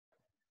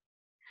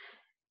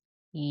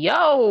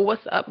Yo,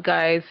 what's up,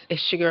 guys?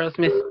 It's your girls,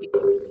 Miss B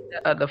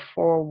of the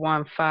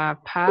 415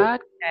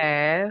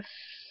 podcast.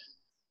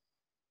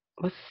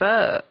 What's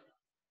up?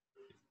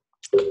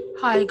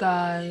 Hi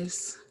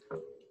guys.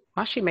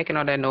 Why's she making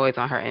all that noise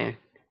on her end?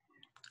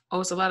 Oh,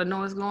 it's a lot of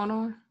noise going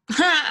on.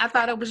 I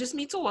thought it was just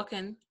me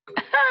talking.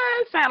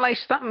 It sounds like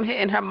something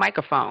hitting her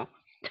microphone.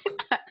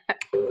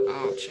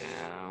 Oh,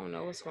 child, I don't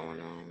know what's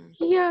going on.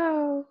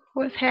 Yo,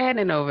 what's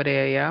happening over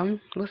there, yo?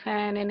 What's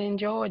happening in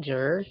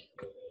Georgia?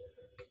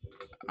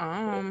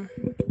 Um,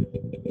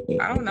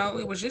 I don't know.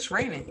 It was just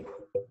raining,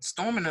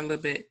 storming a little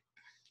bit.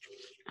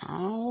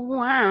 Oh,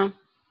 wow.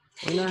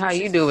 We know It how was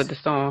you do with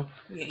just the storm.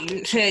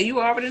 you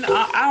already know.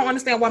 I don't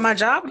understand why my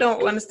job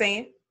don't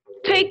understand.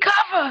 Take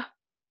cover.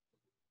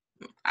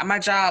 My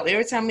job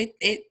every time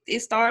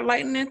it started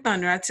lightning and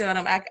thunder, I tell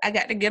them I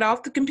got to get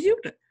off the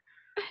computer.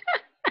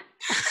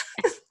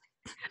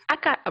 I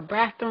got a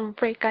bathroom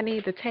break I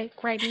need to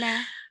take right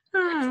now.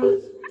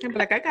 I'd be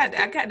like,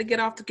 I got to get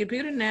off the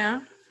computer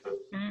now.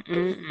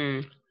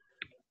 Mm-mm-mm.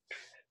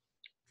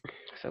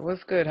 So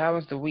what's good? How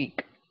was the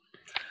week?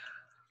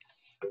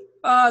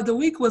 The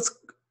week was.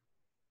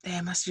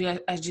 Damn,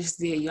 I just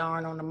did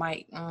yarn on the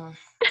mic.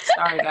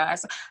 Sorry,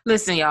 guys.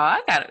 Listen, y'all,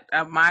 I got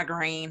a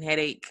migraine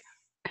headache,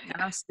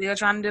 and I'm still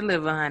trying to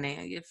deliver,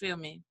 honey. You feel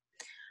me?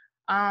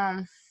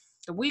 Um,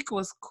 the week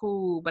was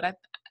cool, but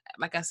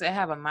like I said, I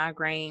have a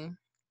migraine,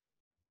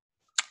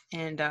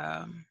 and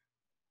I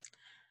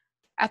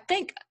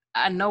think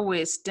I know where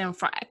it stemmed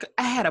from.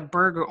 I had a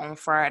burger on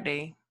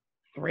Friday,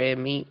 Red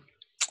meat.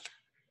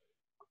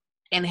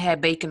 and it had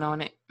bacon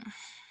on it.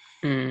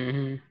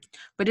 Mm-hmm.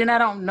 But then I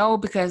don't know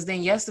because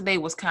then yesterday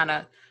was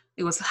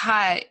it was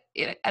hot.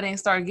 I didn't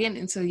start getting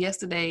it until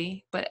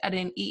yesterday, but I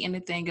didn't eat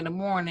anything in the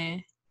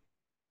morning.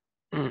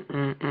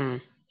 Mm-mm-mm.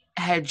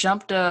 I had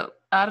jumped up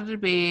out of the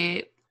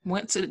bed,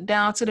 went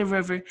down to the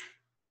river.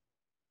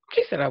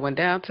 She said I went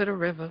down to the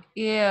river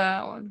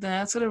Yeah, I went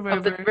down to the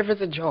of the river.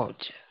 rivers of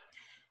Georgia.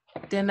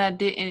 Then I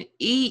didn't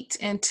eat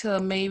until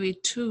maybe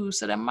 2,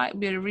 so that might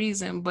be the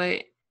reason,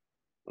 but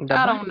The I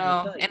body don't will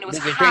know. tell And you. it was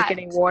Did you drink hot.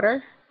 any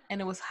water?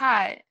 And it was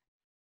hot.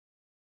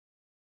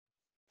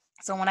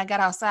 So when I got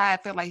outside, I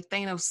felt like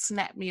Thanos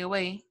snapped me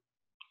away.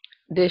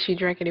 Did she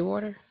drink any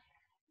water?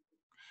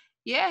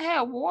 Yeah, I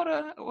had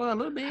water, well, a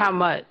little bit. How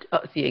much? Oh,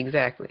 see,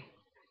 exactly.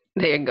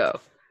 There you go.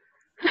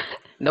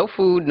 No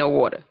food, no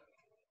water.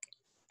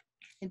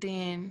 And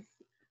then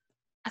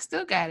I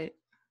still got it.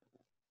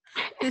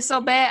 It's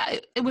so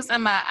bad. It was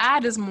in my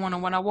eye this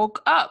morning when I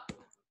woke up.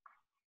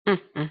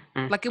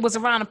 Mm-mm-mm. Like it was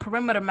around the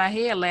perimeter of my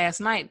head last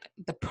night.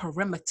 The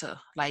perimeter,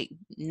 like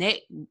neck,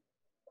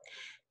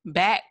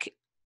 back,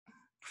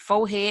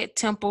 forehead,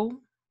 temple,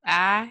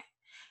 eye,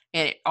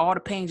 and all the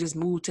pain just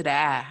moved to the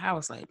eye. I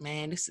was like,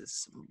 man, this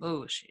is some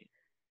bullshit.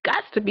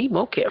 Got to be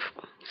more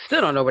careful.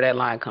 Still don't know where that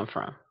line come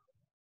from.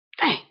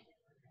 Dang.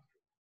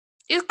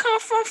 It come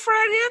from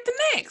Friday after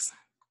next.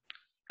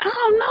 I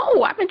don't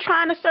know. I've been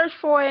trying to search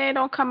for it and it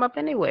don't come up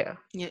anywhere.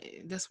 Yeah,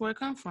 that's where it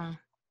come from.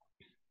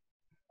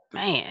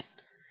 Man.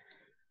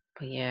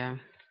 But yeah,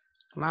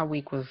 my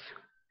week was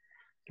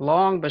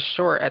long but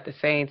short at the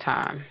same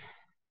time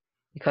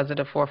because of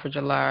the 4th of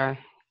July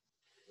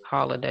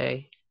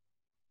holiday.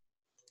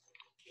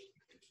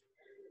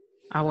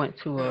 I went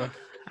to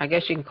I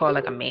guess you can call it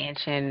like a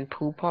mansion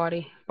pool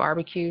party,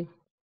 barbecue.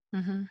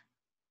 Mm-hmm.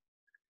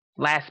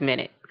 Last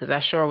minute, because I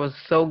sure was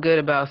so good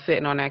about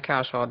sitting on that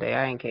couch all day.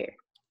 I didn't care.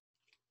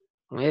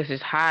 When it's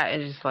just hot,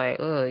 it's just like,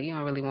 you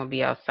don't really want to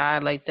be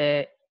outside like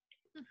that.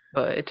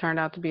 But it turned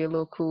out to be a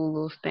little cool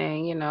little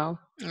thing,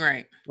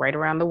 Right. right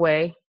around the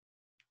way.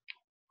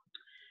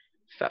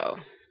 So,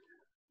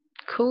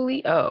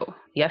 coolio.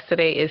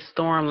 Yesterday it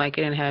stormed like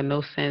it didn't have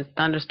no sense.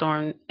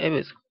 Thunderstorm. It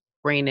was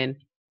raining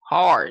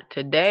hard.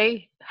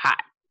 Today, hot.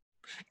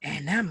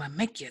 And I'm gonna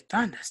make you a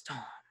thunderstorm.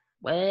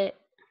 What?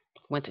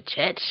 Went to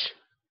church.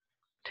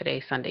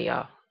 Today's Sunday,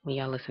 y'all. When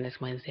y'all listen, it's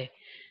Wednesday.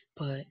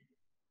 But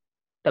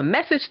the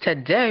message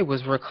today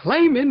was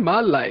reclaiming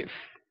my life.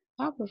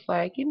 I was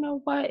like, you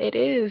know what? It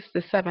is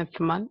the 7th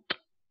month.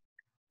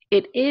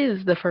 It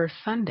is the first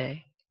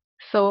Sunday.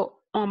 So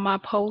on my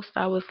post,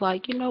 I was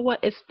like, you know what?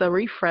 It's the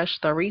refresh,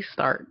 the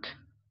restart.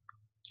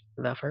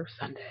 The first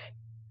Sunday.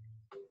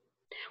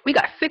 We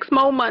got 6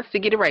 more months to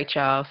get it right,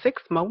 y'all.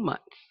 6 more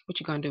months. What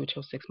you gonna do with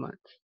your 6 months?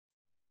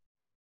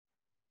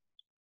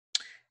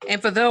 And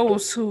for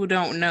those who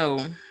don't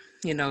know,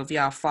 if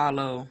y'all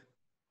follow,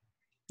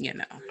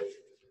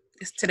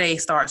 today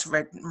starts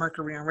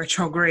Mercury in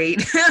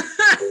retrograde.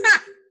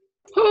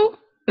 Who?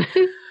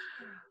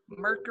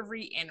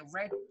 Mercury in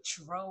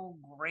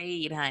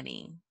retrograde,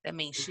 honey. That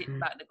means shit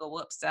about to go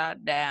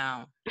upside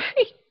down.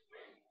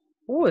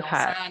 Ooh, it's Don't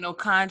hot. sign no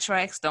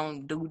contracts.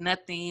 Don't do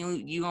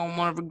nothing you don't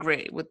want to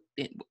regret.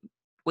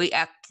 Wait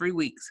after 3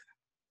 weeks.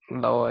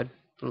 Lord,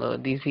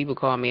 these people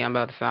call me. I'm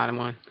about to sign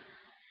one.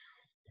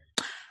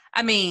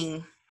 I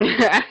mean,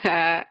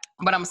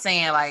 but I'm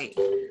saying like,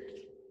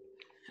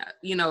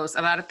 it's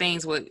a lot of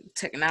things with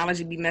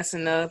technology be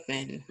messing up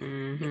and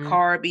your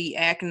car be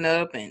acting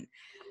up and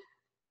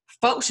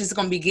folks just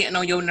gonna be getting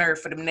on your nerve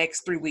for the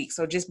next 3 weeks.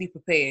 So just be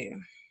prepared,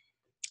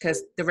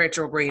 because the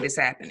retrograde is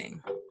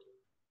happening.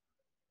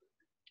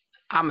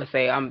 I'm gonna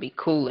say I'm gonna be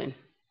cooling.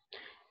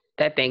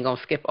 That thing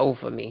gonna skip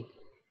over me.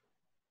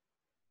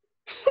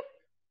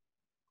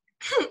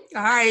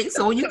 All right.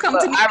 So when you come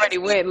to me, I already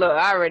went. Look,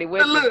 I already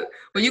went. look,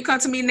 when you come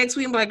to me next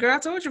week, I'm like, girl, I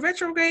told you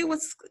retrograde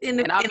was in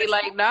the. And I'll be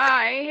like,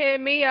 nah, ain't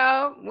hitting me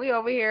up. We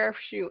over here,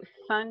 shoot,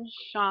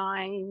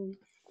 sunshine.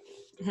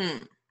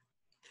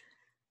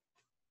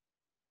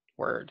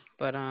 Word,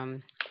 but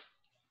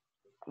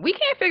we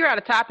can't figure out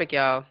a topic,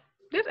 y'all.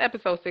 This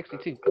episode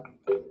 62.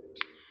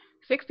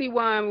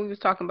 61, we was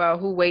talking about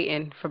who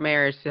waiting for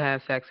marriage to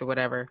have sex or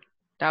whatever.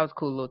 That was a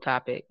cool little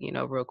topic,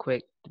 real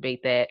quick.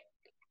 Debate that,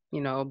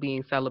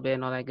 being celibate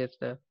and all that good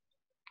stuff.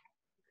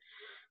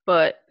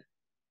 But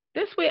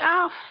this week,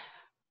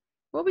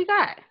 what we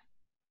got?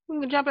 We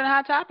can jump into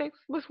hot topics.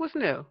 What's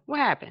new? What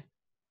happened?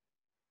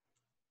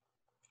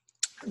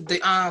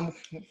 The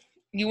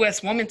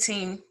U.S.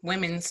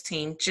 women's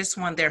team just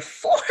won their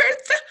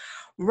 4th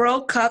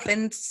World Cup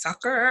in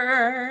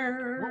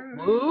soccer.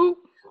 Woo.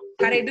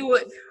 How they do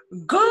it?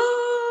 Go!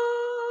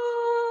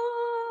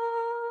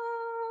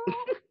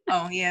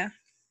 Oh yeah.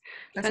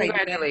 That's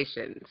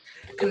congratulations.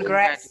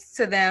 Congrats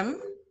to them.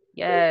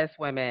 Yes,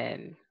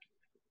 women.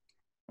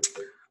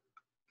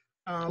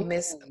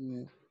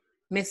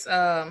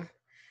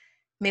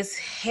 Miss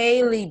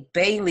Haley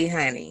Bailey,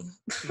 honey.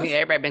 Yeah,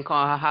 everybody been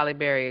calling her Holly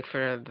Berry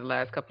for the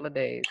last couple of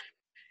days.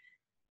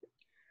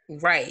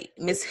 Right.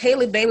 Miss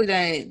Haley Bailey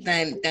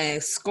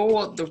done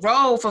scored the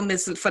role for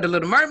the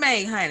Little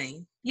Mermaid,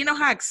 honey. You know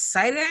how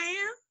excited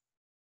I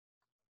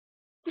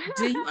am?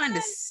 Do you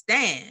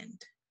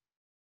understand?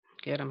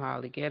 Get him,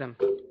 Holly, get him.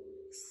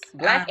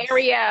 Black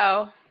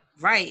Ariel.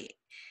 Right.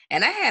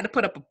 And I had to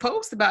put up a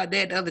post about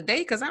that the other day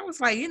because I was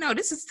like,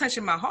 this is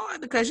touching my heart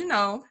because,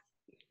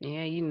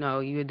 Yeah,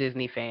 you're a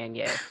Disney fan,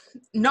 yes.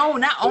 No,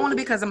 not only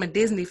because I'm a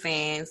Disney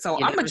fan. So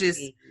I'm going to just...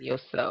 see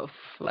yourself,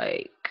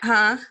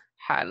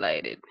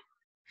 highlighted.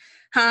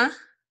 Huh?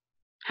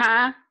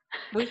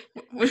 What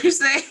you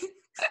say?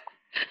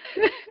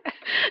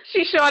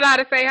 She sure know how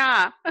to say,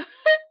 huh?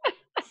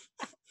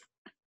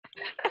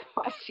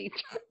 Why she...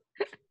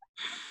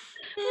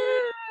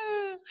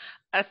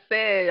 I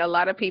said a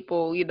lot of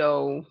people,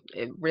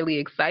 really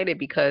excited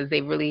because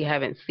they really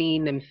haven't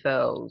seen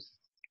themselves,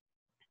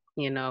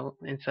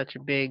 in such a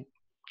big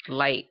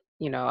light,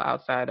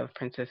 outside of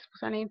Princess,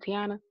 what's her name,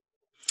 Tiana?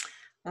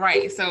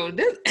 Right. So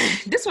this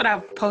is what I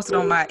posted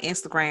on my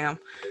Instagram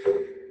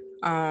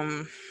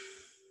on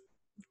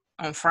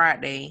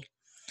Friday.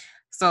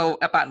 So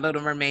about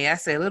Little Mermaid, I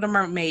said Little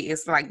Mermaid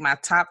is like my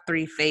top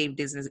 3 fave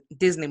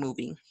Disney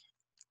movie.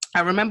 I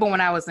remember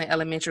when I was in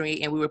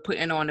elementary and we were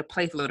putting on the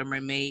play for Little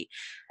Mermaid.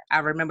 I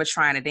remember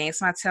trying to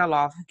dance my tail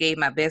off, gave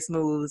my best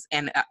moves,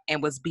 and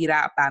was beat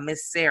out by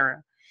Miss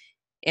Sarah.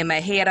 In my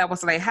head, I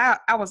was like, how?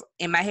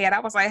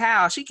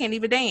 How? She can't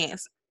even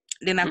dance.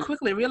 Then I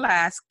quickly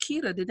realized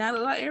Kita did not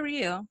look like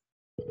Ariel.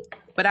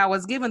 But I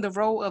was given the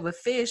role of a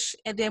fish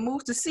and then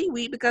moved to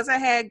seaweed because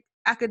I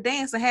could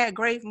dance and had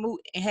great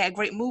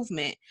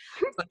movement.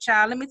 So,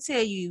 child, let me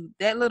tell you,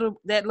 that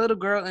little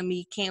girl in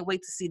me can't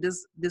wait to see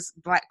this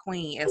Black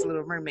Queen as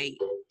Little Mermaid.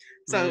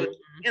 So,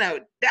 I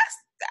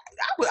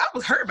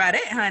was hurt by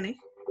that, honey.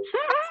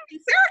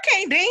 Sarah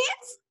can't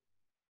dance.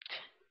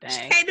 Dang.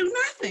 She can't do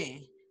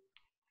nothing.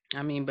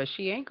 I mean, but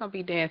she ain't gonna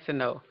be dancing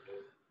though.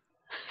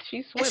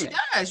 She's swimming. Yes,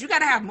 she does. You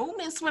gotta have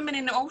movement swimming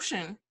in the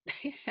ocean.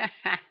 You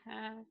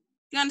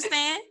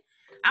understand?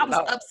 I was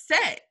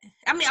upset.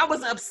 I mean, I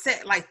wasn't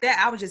upset like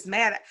that. I was just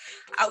mad.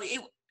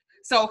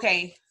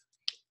 Okay.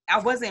 I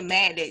wasn't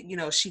mad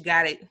that, she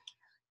got it.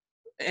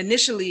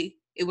 Initially,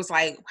 it was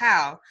like,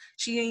 wow,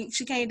 she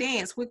can't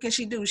dance. What can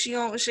she do? She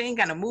ain't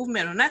got no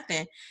movement or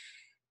nothing.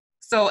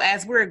 So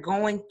as we're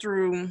going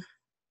through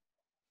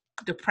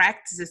the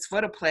practices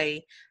for the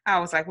play, I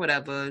was like,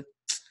 whatever.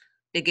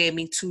 They gave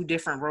me 2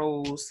 different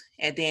roles.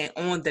 And then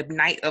on the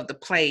night of the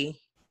play,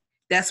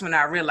 that's when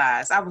I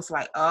realized. I was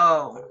like,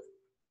 oh,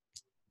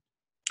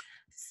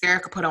 Sarah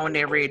could put on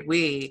that red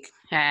wig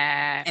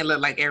and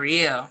look like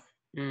Ariel.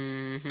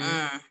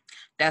 Mm-hmm.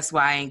 That's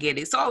why I didn't get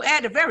it. So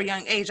at a very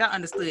young age, I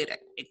understood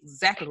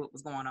exactly what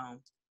was going on.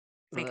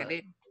 I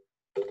did.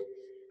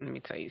 Let me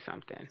tell you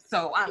something.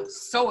 So I'm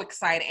so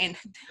excited. And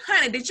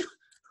honey, did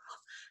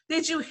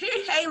you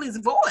hear Haley's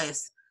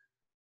voice?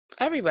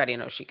 Everybody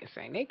knows she can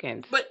sing. They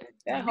can. But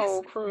that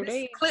whole crew,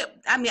 this clip.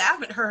 I mean, I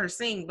haven't heard her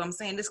sing, but I'm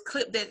saying this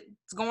clip that's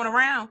going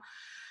around.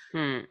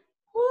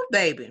 Ooh,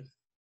 baby,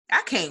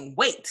 I can't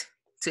wait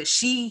till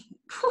she.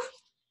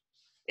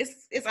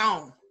 It's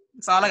on.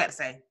 That's all I got to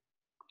say.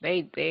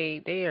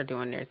 They are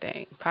doing their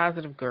thing.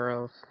 Positive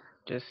girls,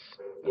 just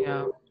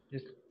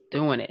just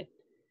doing it.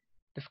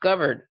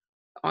 Discovered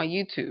on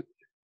YouTube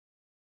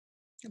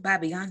by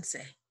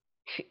Beyonce.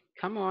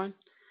 Come on.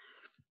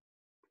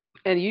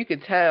 And you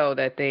could tell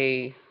that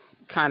they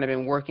kind of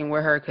been working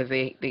with her because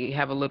they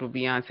have a little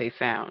Beyonce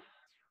sound.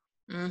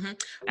 Mm-hmm.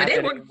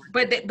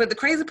 But the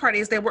crazy part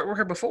is they worked with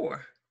her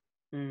before.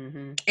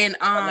 Mm-hmm. And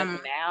But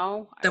like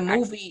now, the I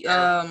movie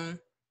can't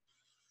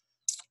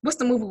what's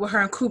the movie with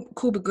her and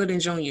Cuba Gooding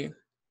Jr.? hear.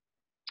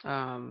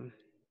 Um,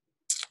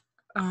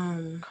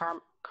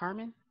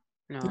 Carmen?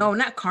 No. no,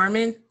 not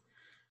Carmen.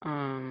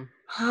 Um,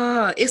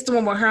 It's the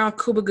one with her and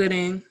Cuba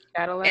Gooding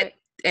at Cadillac.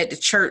 the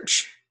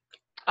church.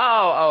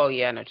 Oh,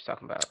 yeah, I know what you're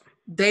talking about.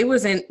 They were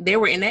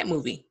in that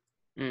movie.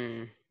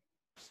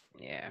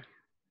 Yeah,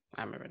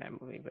 I remember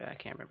that movie, but I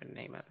can't remember the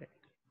name of it.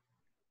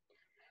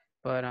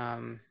 But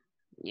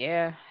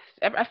yeah,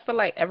 I feel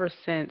like ever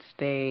since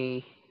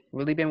they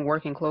really been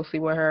working closely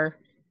with her,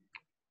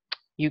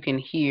 you can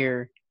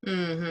hear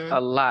Mm-hmm. a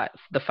lot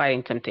the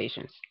Fighting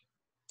Temptations.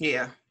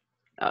 Yeah.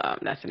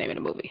 That's the name of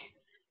the movie.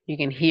 You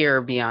can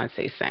hear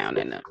Beyonce's sound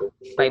in them.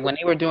 Like when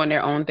they were doing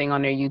their own thing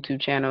on their YouTube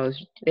channels,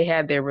 they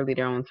had their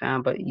own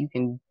sound, but you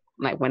can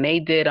like when they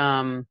did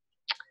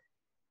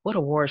what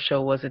award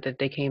show was it that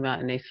they came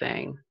out and they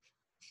sang?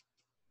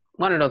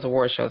 One of those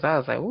award shows. I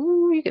was like,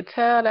 ooh, you could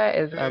tell that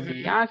is a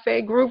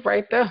Beyonce group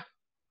right there.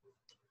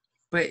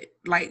 But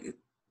like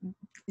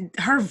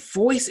her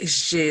voice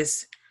is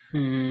just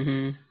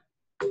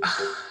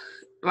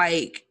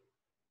like,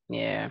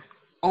 yeah,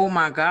 oh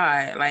my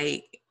God.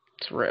 Like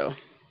it's real.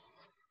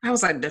 I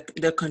was like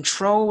the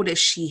control that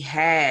she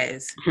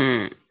has.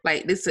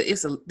 Like this a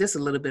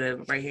little bit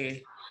of it right here.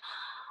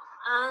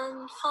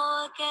 Unforgettable.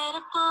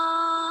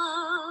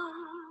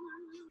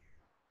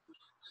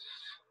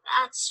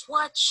 That's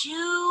what you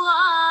are.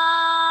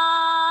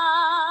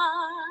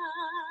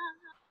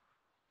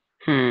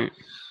 Unforgettable.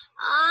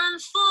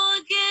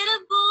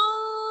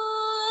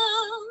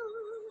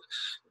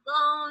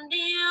 Gone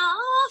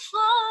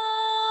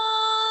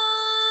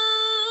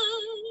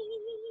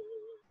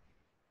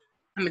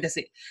I mean, that's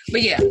it.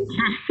 But yeah.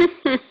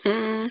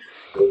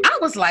 I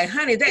was like,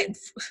 honey, that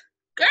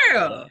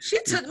girl, she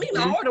took me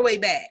all the way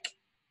back.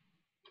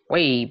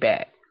 Way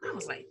back. I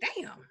was like,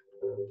 damn.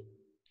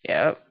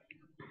 Yep.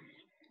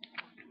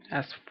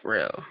 That's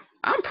real.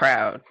 I'm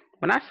proud.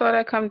 When I saw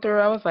that come through,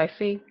 I was like,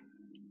 see,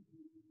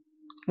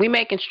 we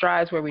making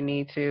strides where we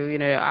need to. You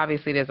know,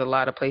 obviously there's a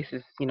lot of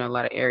places, you know, a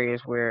lot of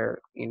areas where,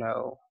 you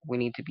know, we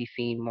need to be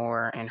seen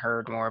more and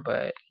heard more.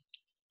 But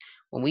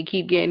when we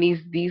keep getting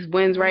these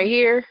wins right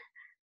here.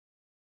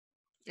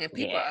 And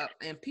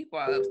people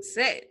are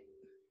upset.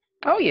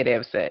 Oh yeah, they're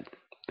upset.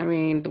 I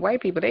mean, the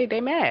white people,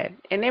 they mad.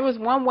 And there was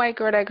one white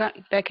girl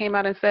that came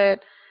out and said,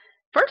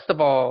 first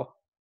of all,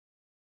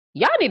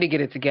 y'all need to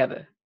get it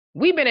together.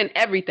 We've been in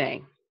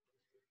everything.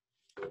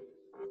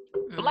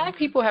 Black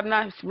people have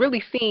not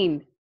really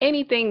seen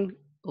anything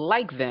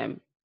like them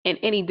in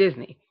any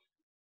Disney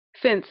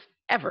since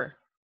ever.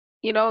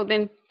 You know,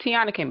 then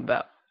Tiana came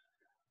about.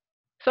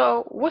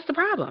 So what's the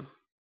problem?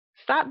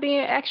 Stop being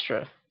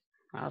extra.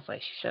 I was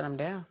like, she shut him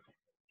down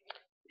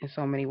in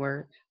so many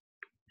words.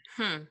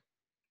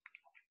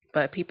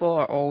 But people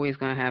are always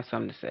going to have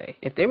something to say.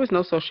 If there was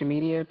no social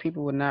media,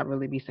 people would not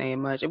really be saying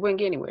much. It wouldn't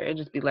get anywhere. It'd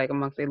just be like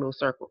amongst their little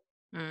circle.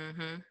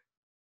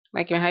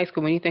 Like in high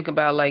school, when you think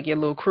about like your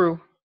little crew.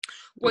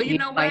 Well, you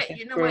know what?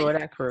 You know what? Or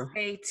that crew.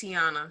 Hey,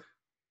 Tiana.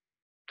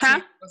 Huh?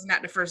 Tiana was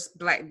not the first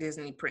Black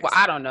Disney princess.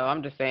 Well, I don't know.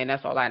 I'm just saying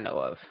that's all I know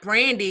of.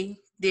 Brandy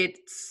did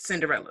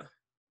Cinderella.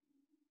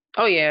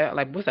 Oh yeah,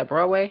 like what's that,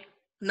 Broadway?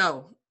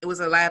 No, it was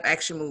a live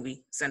action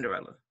movie,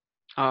 Cinderella.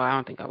 Oh, I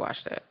don't think I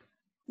watched that.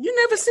 You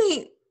never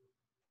seen?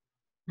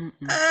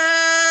 Mm-mm.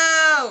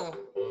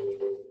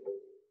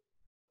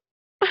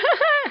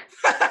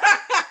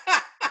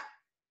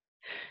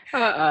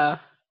 Oh.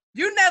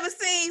 You never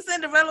seen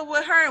Cinderella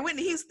with her and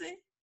Whitney Houston?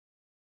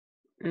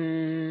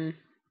 No,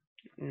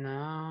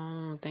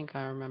 I don't think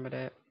I remember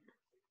that.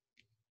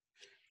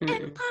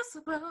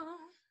 Impossible.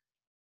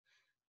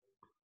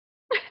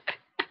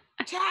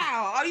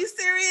 Child, are you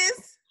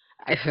serious?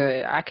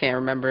 I can't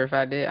remember if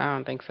I did. I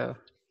don't think so.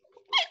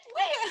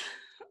 Where?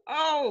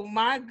 Oh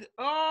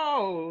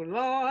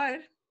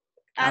Lord.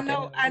 I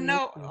know.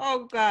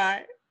 Oh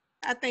God.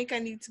 I think I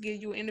need to give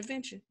you an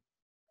intervention.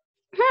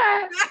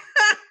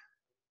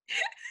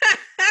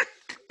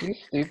 You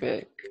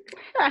stupid.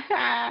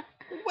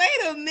 Wait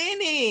a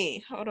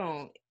minute. Hold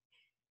on.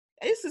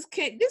 This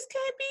can't be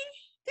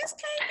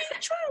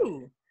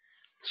true.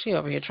 She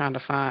over here trying to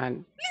find.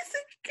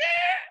 Listen, girl.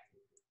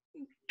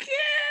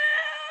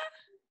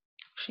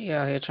 She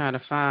out here trying to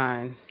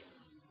find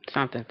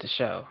something to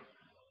show.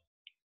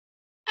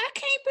 I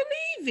can't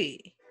believe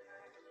it.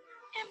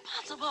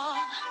 Impossible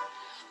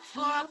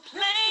for a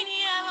plain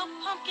yellow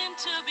pumpkin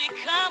to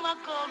become a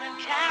golden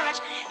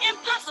carriage.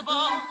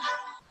 Impossible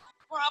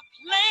for a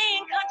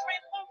plain country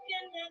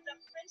pumpkin and a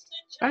prince to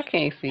I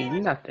can't see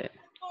nothing.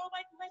 Four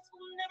white mice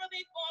will never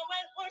be four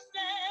white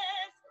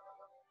horses.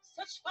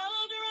 Such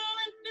folderol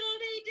and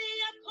fiddly-dee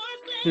of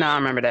course. No, I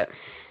remember that.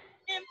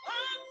 Impossible.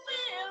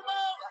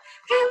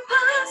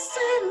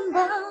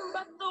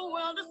 But the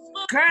world is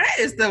full. Girl, that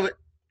is the.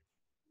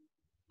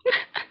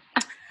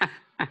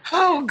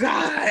 Oh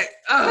God.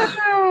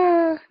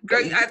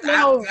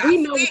 Girl, we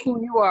know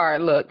who you are.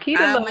 Look,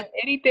 Keita loves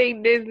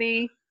anything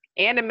Disney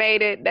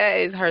animated. That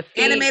is her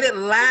thing. Animated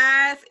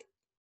live.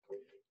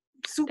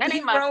 That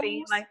ain't my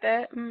scene superheroes. like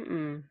that.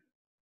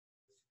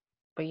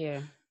 But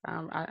yeah,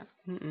 I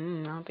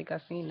don't think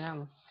I've seen that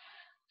one.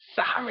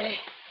 Sorry.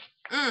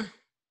 Hurt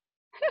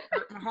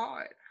my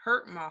heart.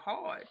 Hurt my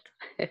heart.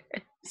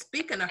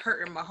 Speaking of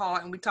hurting my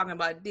heart, and we talking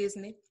about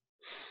Disney.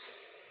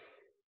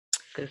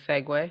 Good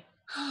segue.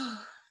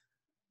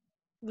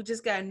 We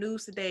just got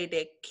news today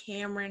that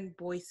Cameron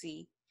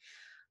Boyce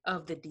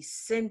of The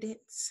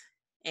Descendants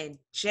and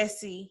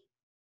Jesse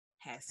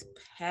has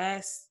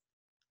passed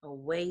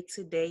away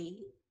today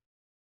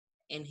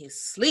in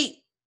his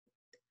sleep.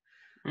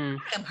 I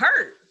am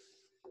hurt.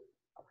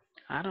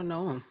 I don't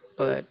know him,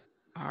 but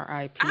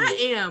R.I.P.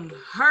 I am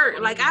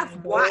hurt. Like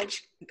I've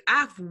watched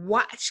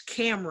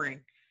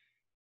Cameron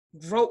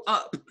grow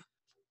up.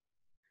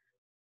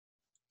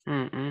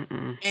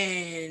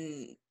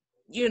 And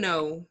you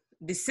know,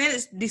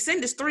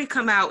 Descendants 3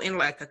 come out in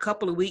like a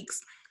couple of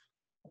weeks.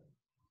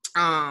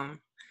 So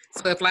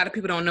if a lot of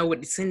people don't know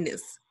what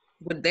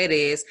that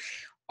is,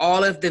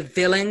 all of the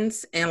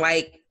villains in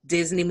like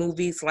Disney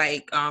movies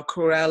like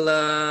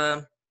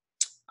Cruella,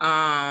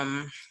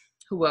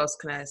 who else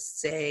can I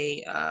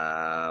say?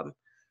 I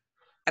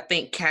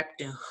think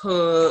Captain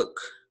Hook.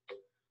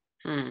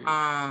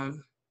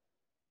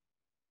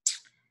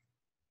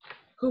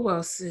 Who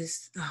else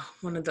is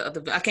one of the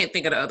other? I can't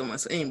think of the other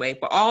ones. Anyway,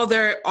 but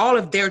all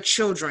of their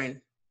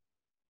children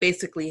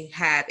basically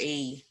have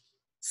a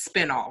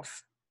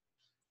spinoff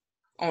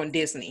on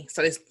Disney.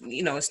 So it's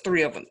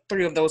 3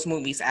 of those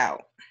movies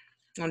out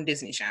on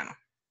Disney Channel.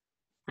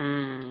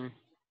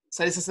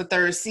 So this is the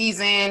 3rd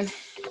season.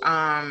 So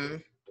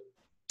I'm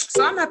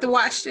gonna have to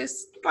watch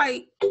this.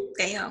 Like,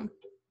 damn.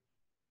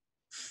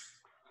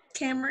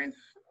 Cameron.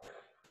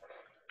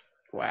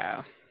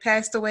 Wow.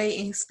 Passed away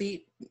in his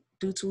sleep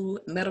due to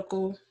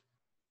medical.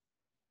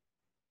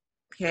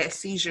 He had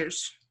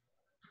seizures.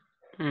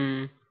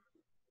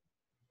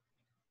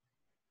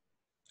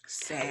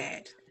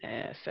 Sad.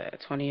 Yeah, sad.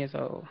 20 years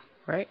old,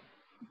 right?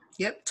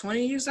 Yep,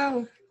 20 years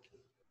old.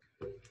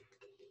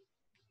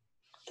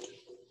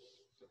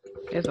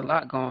 There's a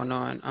lot going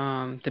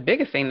on. The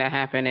biggest thing that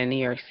happened in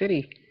New York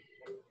City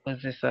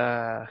was this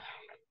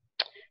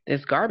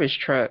garbage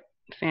truck,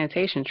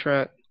 sanitation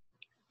truck,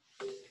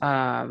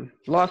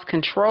 lost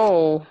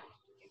control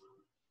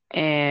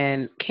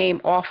and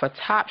came off a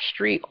top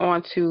street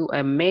onto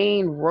a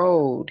main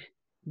road,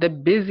 the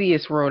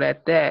busiest road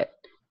at that,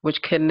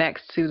 which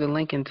connects to the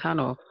Lincoln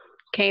Tunnel.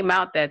 Came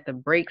out that the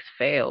brakes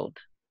failed.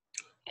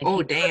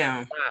 Oh,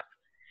 damn.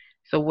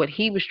 So what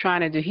he was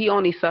trying to do, he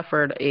only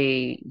suffered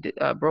a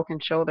broken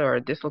shoulder or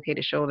a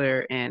dislocated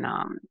shoulder and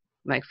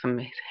like some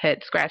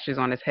head scratches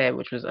on his head,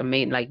 which was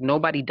amazing. Like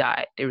nobody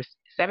died. There was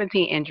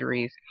 17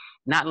 injuries,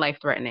 not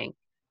life-threatening,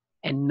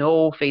 and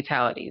no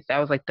fatalities. That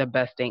was like the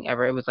best thing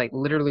ever. It was like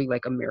literally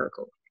like a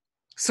miracle.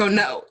 So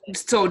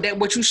that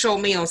what you showed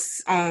me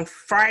on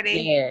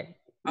Friday? Yeah.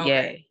 Okay.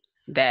 Yeah,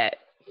 that.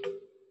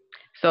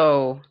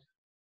 So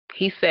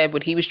he said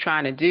what he was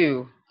trying to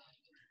do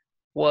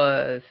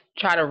was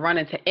try to run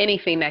into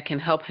anything that can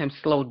help him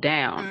slow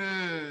down.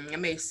 That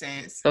makes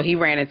sense. So he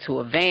ran into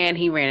a van,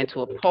 he ran into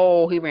a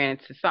pole, he ran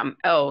into something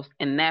else,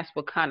 and that's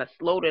what kind of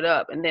slowed it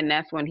up. And then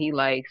that's when he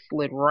like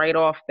slid right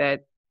off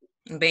that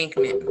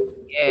embankment.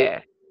 Yeah,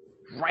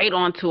 right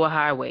onto a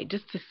highway.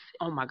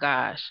 Oh my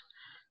gosh.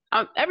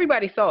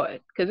 Everybody saw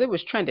it because it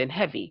was trending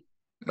heavy.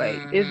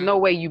 Like, there's no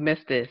way you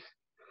missed this.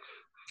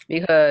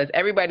 Because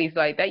everybody's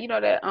like that,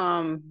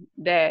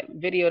 that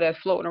video that's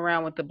floating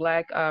around with the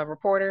black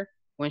reporter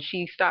when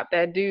she stopped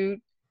that dude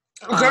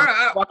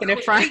walking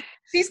in front.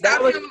 She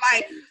stopped him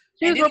like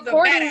she was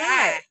reporting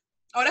that.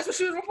 Oh, that's what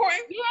she was reporting?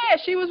 Yeah,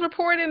 she was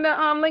reporting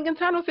the Lincoln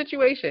Tunnel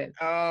situation.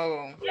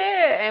 Oh.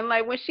 Yeah, and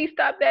like when she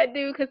stopped that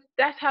dude, because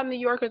that's how New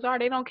Yorkers are.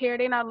 They don't care.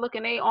 They not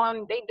looking. They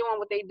doing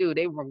what they do.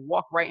 They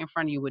walk right in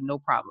front of you with no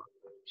problem.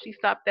 She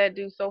stopped that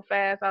dude so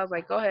fast. I was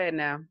like, go ahead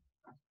now.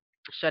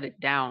 Shut it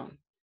down.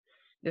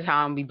 This is how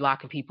I'm gonna be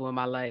blocking people in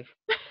my life.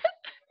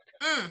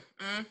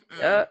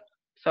 Yep.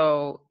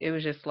 So it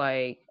was just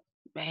like,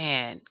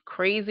 man,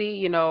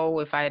 crazy.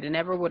 If I had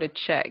never would have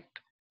checked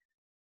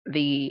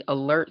the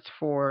alerts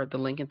for the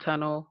Lincoln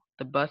Tunnel,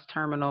 the bus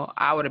terminal,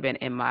 I would have been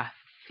in my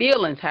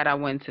feelings had I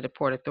went to the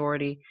Port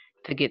Authority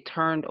to get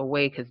turned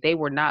away because they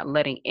were not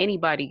letting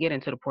anybody get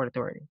into the Port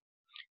Authority.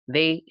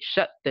 They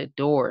shut the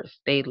doors.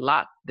 They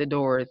locked the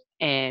doors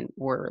and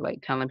were like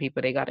telling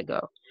people they got to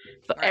go.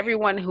 So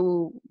everyone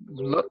who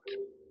looked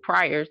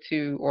prior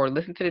to or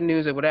listened to the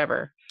news or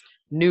whatever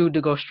knew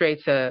to go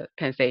straight to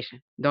Penn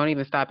Station. Don't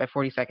even stop at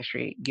 42nd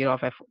Street. Get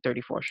off at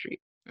 34th Street.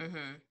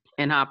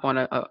 And hop on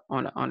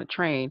a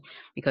train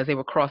because they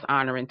were cross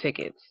honoring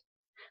tickets.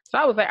 So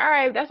I was like, all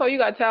right, that's all you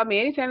gotta tell me.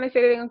 Anytime they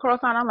say they're gonna cross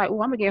honor, I'm like,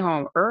 oh, I'm gonna get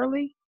home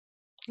early.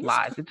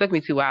 Lies. It took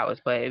me 2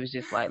 hours, but it was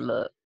just like,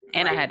 look,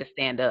 and I had to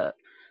stand up,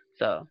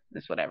 so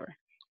it's whatever.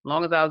 As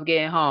long as I was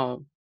getting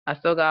home, I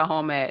still got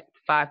home at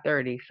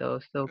 5:30, so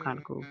it's still kind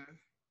of cool.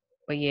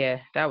 But yeah,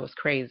 that was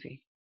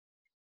crazy.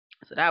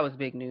 So that was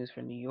big news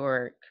for New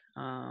York.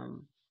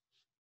 Man,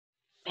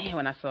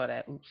 when I saw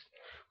that,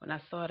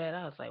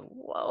 I was like,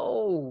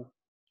 whoa.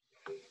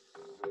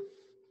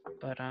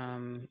 But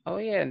oh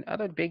yeah, and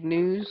other big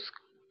news: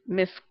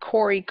 Miss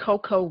Corey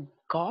Coco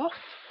Goff,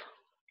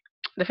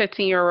 the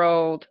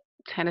 15-year-old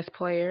tennis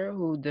player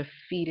who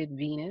defeated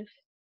Venus.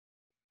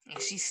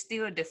 And she's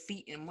still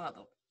defeating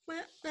mother.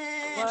 What?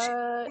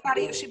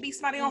 She beat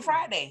somebody on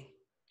Friday.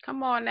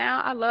 Come on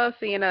now, I love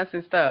seeing us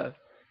and stuff.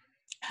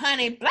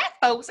 Honey, black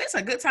folks, it's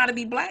a good time to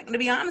be black. To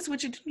be honest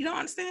with you, you don't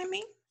understand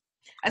me.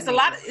 It's I a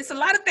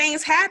lot of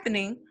things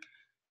happening.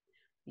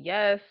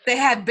 Yes. They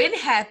have been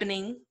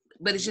happening,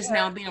 but it's just Yes.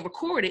 now being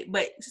recorded.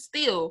 But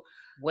still,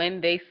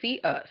 when they see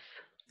us,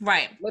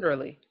 right?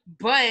 Literally.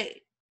 But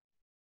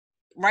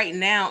right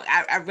now,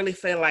 I really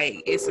feel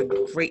like it's a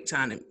great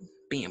time to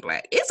being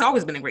black. It's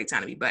always been a great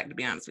time to be black. To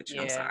be honest with you,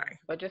 Yeah, I'm sorry.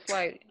 but just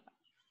like,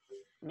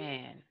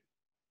 man,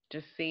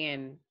 just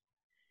seeing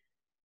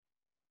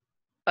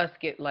us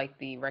get like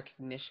the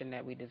recognition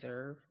that we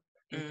deserve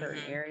in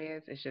certain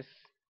areas, it's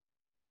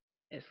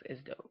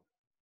dope.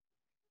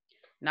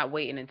 Not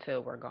waiting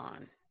until we're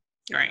gone.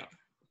 Right.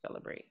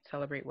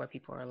 Celebrate while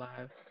people are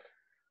alive.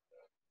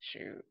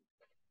 Shoot,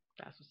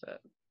 that's what's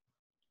up.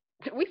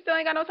 We still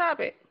ain't got no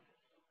topic.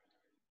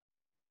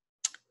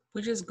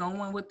 We're just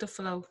going with the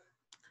flow.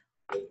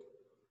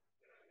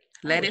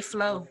 Let it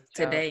flow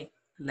today.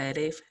 Let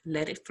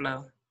it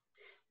flow.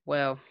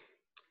 Well,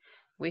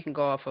 we can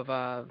go off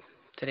of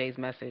today's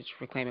message,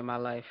 reclaiming my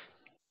life.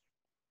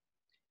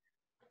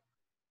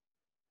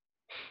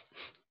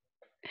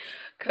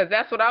 Cause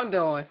that's what I'm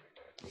doing.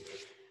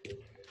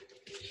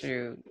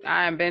 Shoot,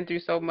 I have been through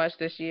so much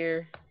this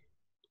year.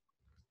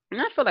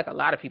 And I feel like a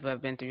lot of people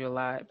have been through a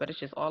lot, but it's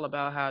just all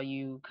about how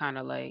you kind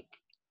of like,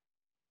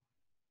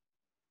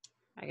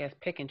 I guess,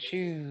 pick and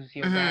choose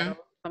your battle.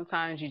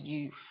 Sometimes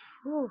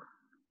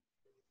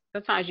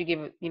sometimes you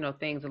give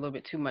things a little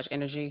bit too much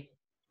energy.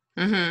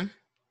 To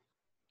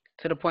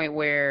the point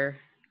where,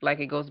 like,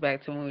 it goes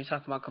back to when we were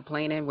talking about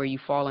complaining, where you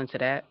fall into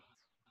that.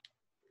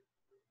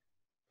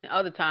 And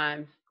other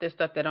times, there's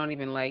stuff that don't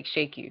even like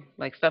shake you,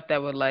 like stuff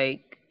that would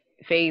like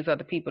phase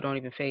other people don't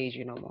even phase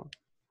you no more,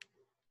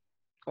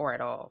 or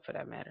at all for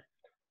that matter.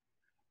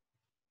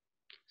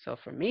 So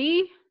for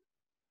me,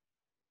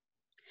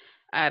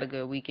 I had a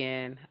good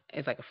weekend.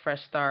 It's like a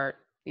fresh start,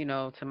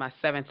 to my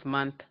 7th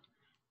month.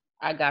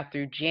 I got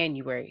through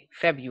January,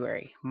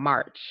 February,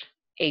 March,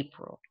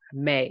 April,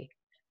 May,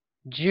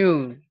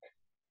 June.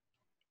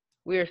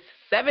 We're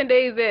 7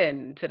 days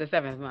into the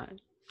 7th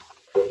month.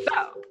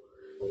 So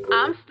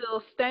I'm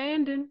still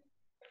standing.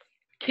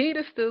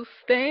 Kita's still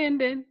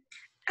standing.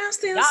 I'm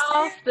still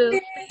Y'all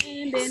standing.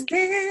 still standing.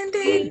 Standing.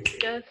 We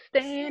just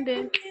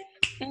standing.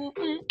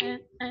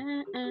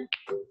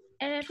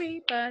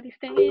 Everybody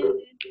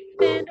standing.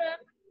 Stand up.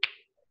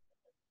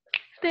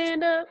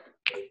 Stand up.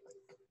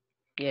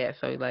 Yeah,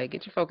 so like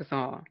get your focus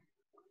on.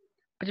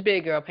 Put your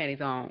big girl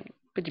panties on.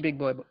 Put your big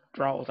boy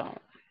drawers on.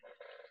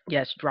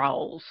 Yes,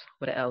 drawers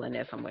with an L in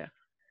there somewhere.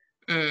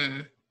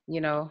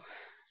 You know,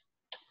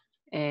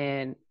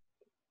 and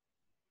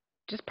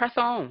just press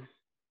on.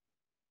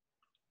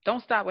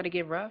 Don't stop when it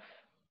get rough.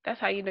 That's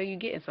how you know you're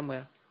getting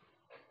somewhere.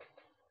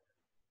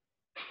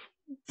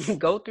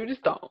 Go through the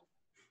storm.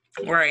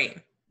 Right.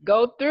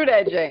 Go through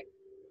that, Jane.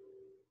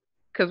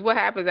 Because what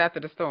happens after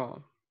the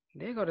storm?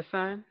 There go the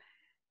sun.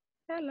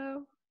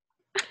 Hello.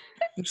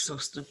 You're so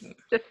stupid.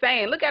 Just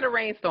saying. Look at a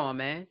rainstorm,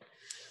 man.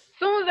 As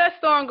soon as that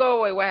storm go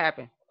away, what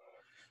happened?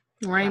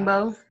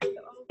 Rainbow.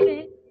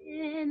 Open.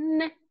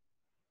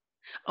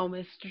 Oh,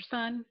 Mr.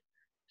 Sun.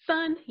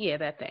 Sun. Yeah,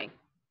 that thing.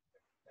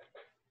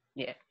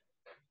 Yeah.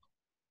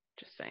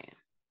 Just saying.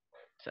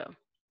 So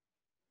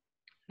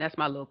that's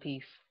my little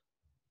piece.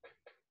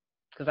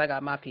 Because I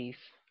got my piece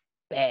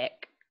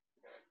back.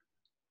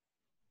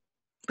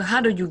 But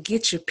how do you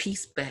get your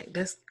peace back?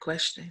 That's the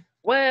question.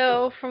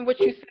 Well, from what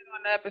you said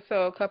on the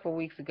episode a couple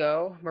weeks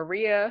ago,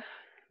 Maria,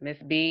 Miss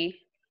B,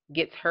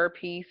 gets her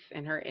peace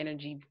and her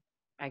energy,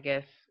 I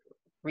guess,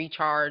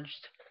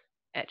 recharged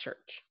at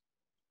church.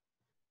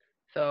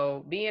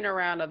 So being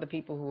around other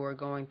people who are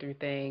going through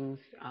things,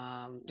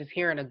 just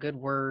hearing a good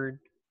word,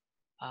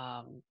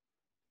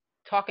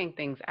 talking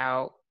things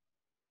out,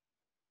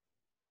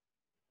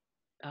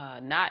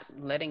 not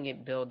letting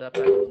it build up.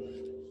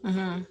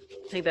 I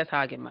think that's how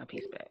I get my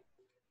peace back.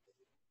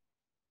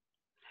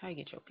 How you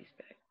get your peace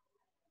back?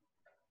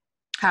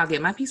 How I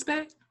get my peace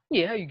back?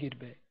 Yeah, how you get it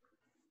back?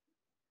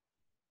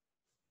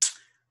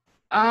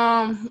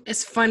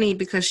 It's funny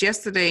because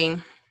yesterday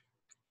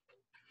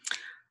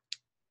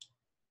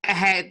I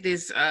had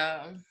this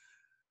I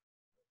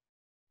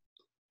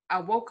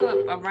woke up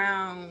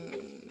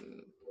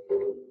around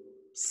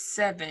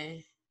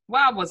 7.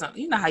 Well, I wasn't,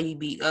 you know how you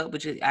be up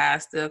with your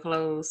eyes still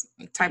closed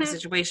type of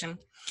situation.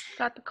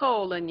 Got the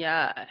coal in your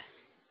eye.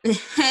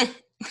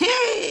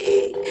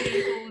 Hey,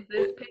 who's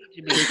this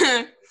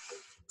page?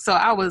 So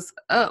I was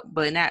up,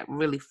 but not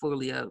really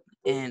fully up.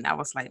 And I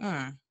was like,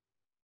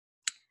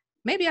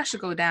 maybe I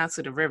should go down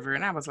to the river.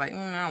 And I was like,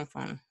 I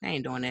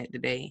ain't doing that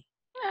today.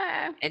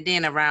 And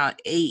then around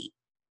 8,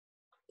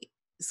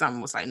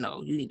 someone was like,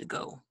 no, you need to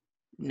go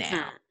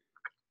now.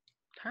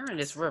 Her in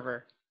this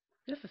river.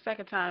 Just the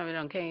second time it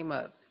done came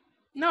up.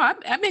 No,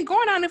 I've been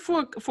going on it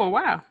for a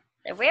while.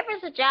 The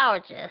rivers of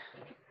Georgia.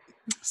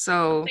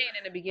 So, Saying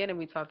in the beginning,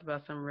 we talked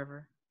about some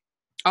river.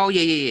 oh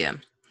yeah.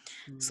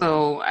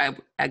 So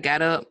I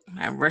got up,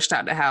 I rushed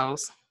out the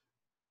house,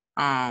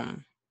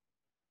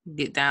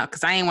 get down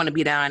because I ain't want to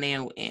be down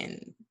there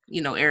and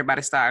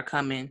everybody started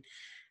coming,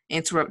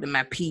 interrupting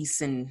my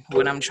peace and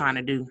what I'm trying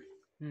to do.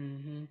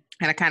 Mm-hmm.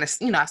 And I kind of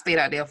I stayed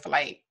out there for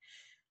like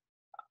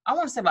I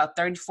want to say about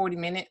 30-40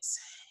 minutes,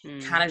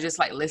 kind of just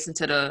like listen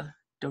to the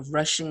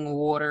rushing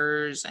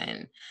waters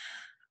and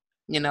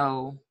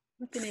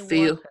Infinite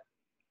feel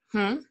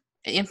water.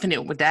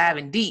 infinite with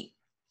diving deep.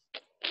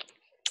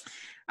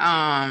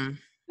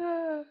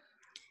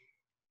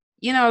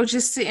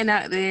 Just sitting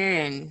out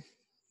there and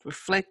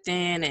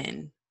reflecting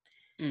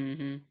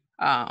and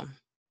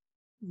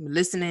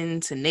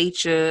listening to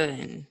nature,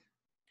 and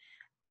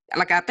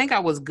like I think I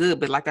was good,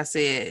 but like I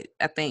said,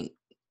 I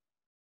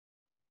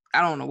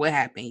don't know what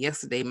happened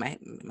yesterday. My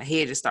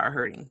head just started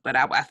hurting, but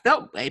I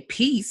felt at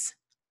peace.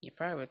 You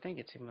probably were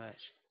thinking too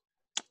much.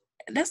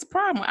 That's the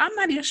problem. I'm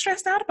not even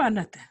stressed out about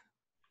nothing.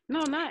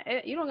 No,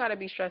 you don't gotta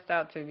be stressed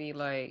out to be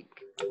like,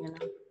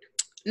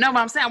 No, but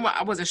I'm saying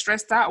I wasn't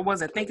stressed out. I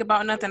wasn't thinking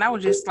about nothing. I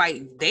was just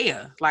like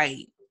there,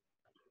 like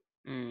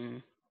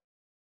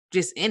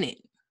just in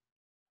it.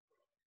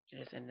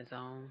 Just in the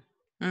zone.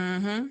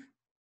 Mm-hmm.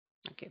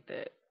 I get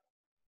that.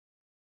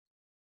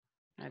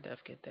 I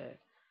definitely get that.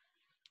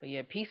 But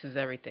yeah, peace is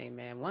everything,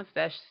 man. Once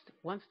that's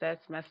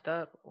messed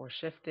up or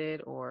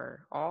shifted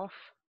or off,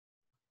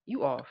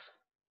 you off.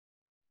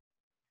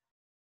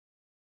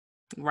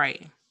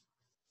 Right.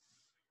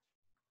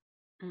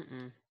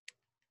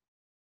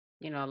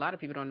 A lot of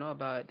people don't know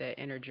about that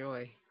inner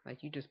joy.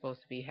 Like, you're just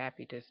supposed to be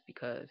happy just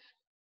because.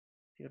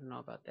 People don't know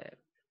about that.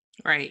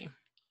 Right.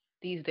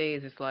 These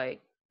days, it's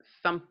like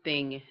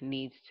something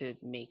needs to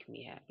make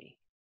me happy.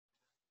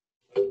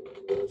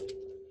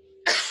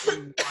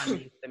 Someone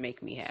needs to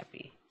make me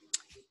happy.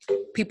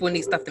 People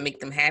need stuff to make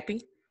them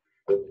happy.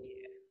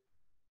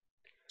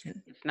 Yeah.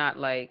 It's not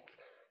like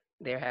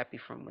they're happy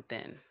from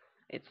within.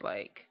 It's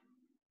like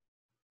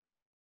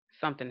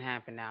something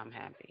happened, now I'm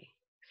happy.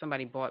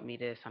 Somebody bought me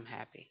this, I'm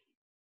happy.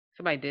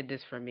 Somebody did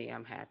this for me,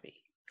 I'm happy.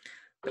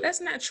 But that's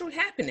not true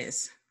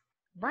happiness.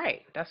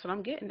 Right. That's what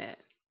I'm getting at.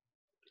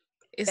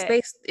 It's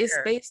based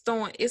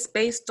on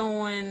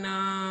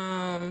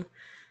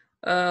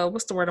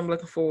what's the word I'm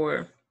looking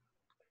for?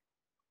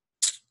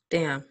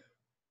 Damn.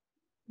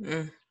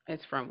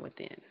 It's from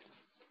within.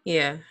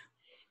 Yeah.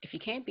 If you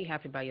can't be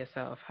happy by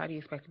yourself, how do you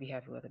expect to be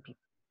happy with other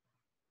people?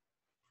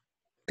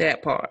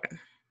 That part.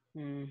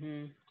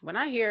 When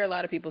I hear a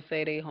lot of people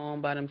say they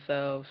home by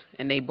themselves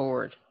and they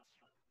bored,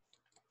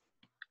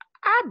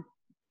 I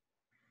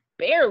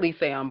barely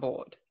say I'm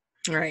bored.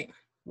 Right.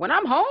 When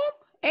I'm home,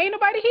 ain't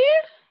nobody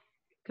here.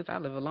 Because I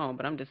live alone,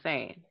 but I'm just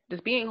saying,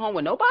 just being home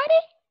with nobody?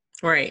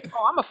 Right.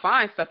 Oh, I'm going to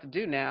find stuff to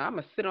do now. I'm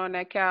going to sit on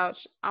that couch.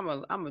 I'm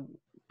going to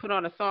put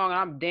on a song and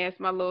I'm dance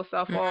my little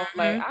self off.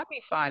 Like, I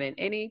be finding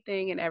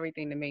anything and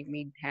everything to make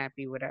me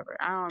happy, whatever.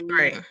 I don't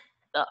need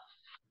stuff.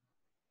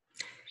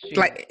 Shoot.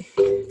 Like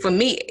for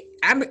me,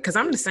 because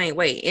I'm the same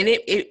way, and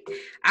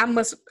I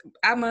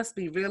must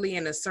be really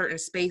in a certain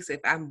space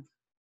if I'm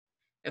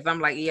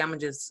like, yeah,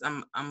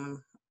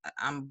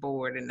 I'm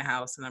bored in the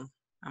house and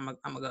I'm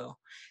gonna go.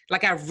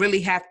 Like I really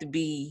have to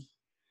be,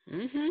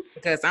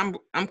 because I'm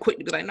quick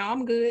to be like, no,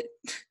 I'm good.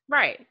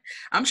 Right.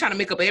 I'm trying to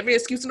make up every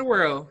excuse in the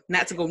world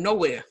not to go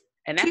nowhere.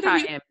 And that's how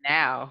I am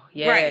now.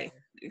 Yeah. Right.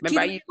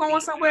 Remember, Keita, you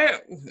going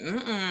somewhere?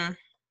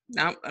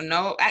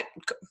 No, I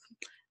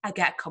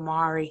got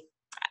Kamari.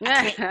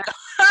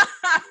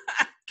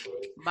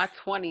 My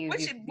 20s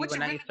used to be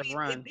when I used to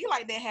run. It'd be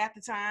like that half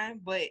the time,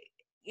 but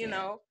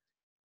no.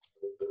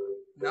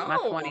 My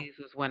 20s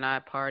was when I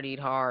partied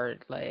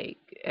hard, like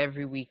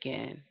every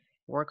weekend.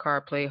 Work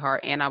hard, play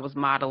hard, and I was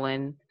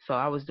modeling, so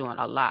I was doing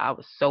a lot. I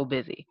was so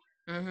busy.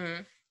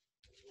 Doing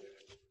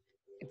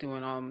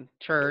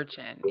church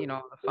and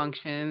the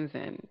functions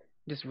and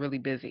just really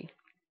busy.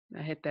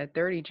 I hit that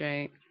 30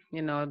 joint.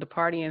 The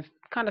partying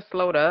kind of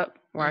slowed up,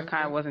 where I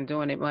kind of wasn't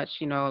doing it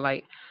much.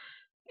 Like.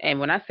 And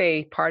when I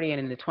say partying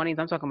in the 20s,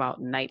 I'm talking about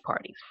night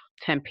parties,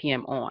 10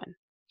 p.m. on.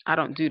 I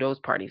don't do those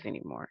parties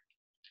anymore.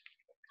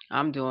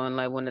 I'm doing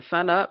like when the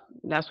sun up,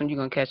 that's when you're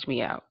going to catch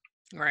me out.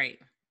 Right.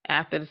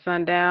 After the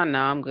sundown,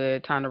 now I'm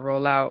good. Time to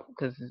roll out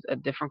because there's a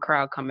different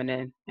crowd coming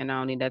in, and I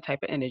don't need that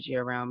type of energy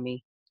around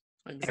me.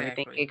 Exactly.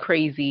 Everything get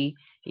crazy.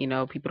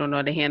 People don't know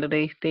how to handle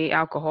their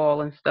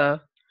alcohol and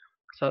stuff.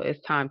 So it's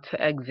time to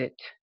exit.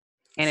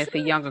 And it's a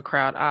younger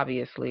crowd,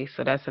 obviously.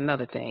 So that's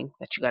another thing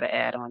that you got to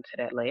add on to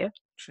that layer.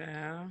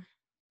 Sure.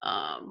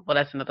 Well,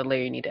 that's another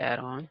layer you need to add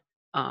on.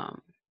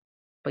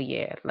 But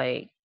yeah,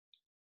 like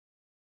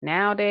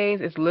nowadays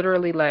it's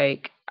literally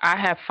like I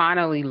have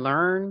finally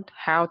learned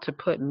how to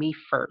put me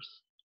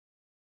first.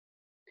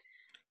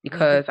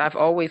 Because I've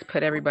always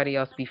put everybody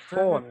else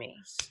before me.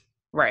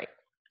 Right.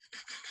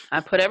 I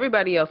put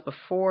everybody else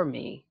before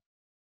me.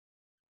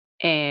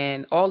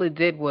 And all it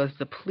did was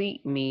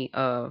deplete me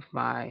of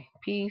my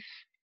peace,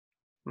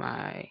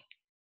 my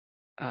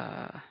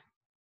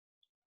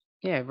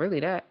Yeah, really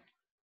that.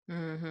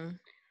 Mm-hmm.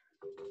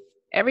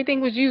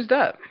 Everything was used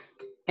up.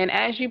 And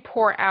as you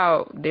pour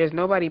out, there's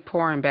nobody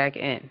pouring back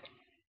in.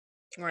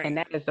 And Right.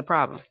 that is the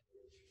problem.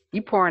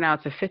 You pouring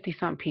out to 50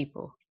 some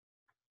people.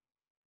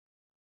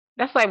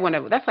 That's like when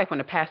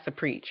the pastor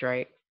preach,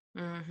 right?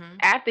 Mm-hmm.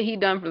 After he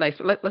done like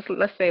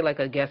let's say like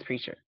a guest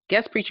preacher.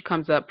 Guest preacher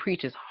comes up,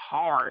 preaches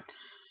hard.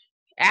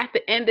 At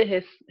the end of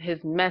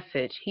his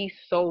message, he's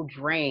so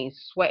drained,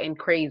 sweating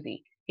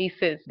crazy. He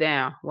sits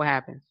down. What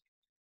happens?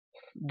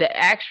 The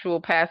actual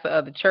pastor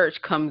of the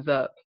church comes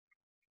up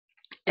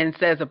and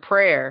says a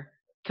prayer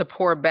to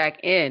pour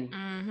back in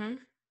Mm-hmm.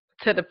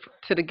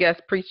 to the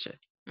guest preacher.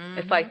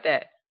 It's Mm-hmm. like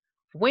that.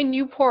 When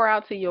you pour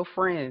out to your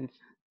friends,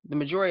 the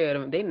majority of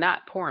them, they're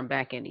not pouring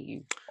back into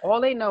you.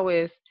 All they know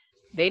is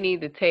they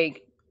need to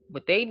take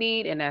what they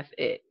need and that's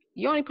it.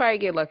 You only probably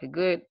get like a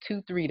good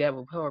 2, 3 that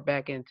will pour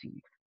back into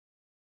you.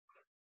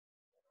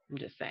 I'm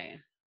just saying.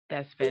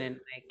 That's been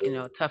like,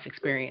 a tough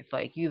experience.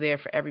 Like you there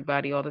for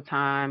everybody all the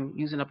time,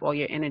 using up all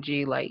your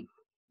energy, like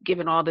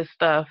giving all this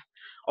stuff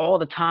all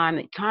the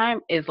time.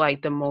 Time is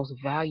like the most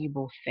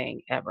valuable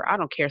thing ever. I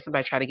don't care if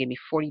somebody try to give me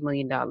 $40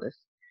 million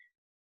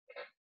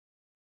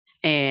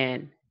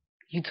and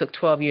you took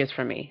 12 years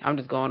from me. I'm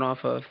just going off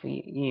of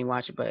you ain't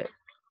watch it, but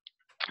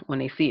when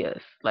they see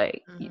us,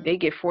 like Mm-hmm. they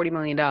get $40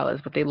 million,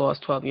 but they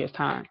lost 12 years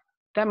time.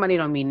 That money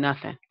don't mean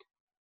nothing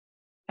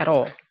at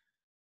all.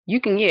 You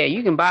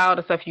can buy all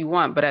the stuff you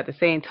want, but at the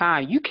same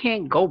time, you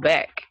can't go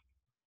back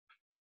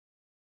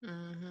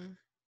Mm-hmm.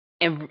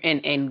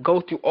 and go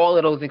through all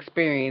of those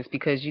experiences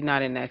because you're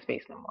not in that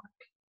space no more.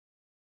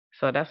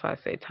 So that's why I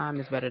say time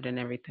is better than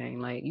everything.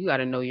 Like you got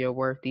to know your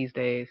worth these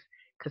days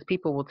because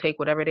people will take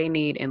whatever they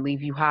need and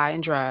leave you high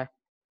and dry.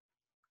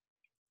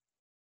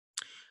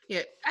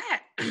 Yeah,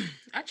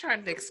 I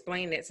tried to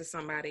explain that to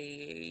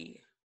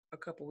somebody a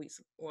couple weeks,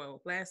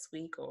 well, last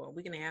week or a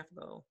week and a half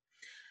ago,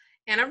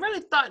 and I really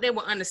thought they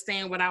would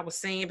understand what I was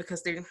saying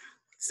because they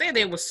said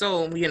they were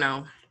so,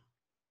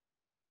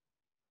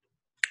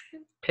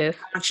 Pissed.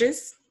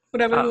 conscious,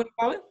 whatever you Oh. want to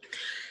call it.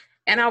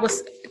 And I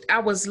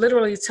was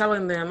literally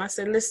telling them, I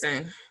said,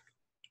 listen,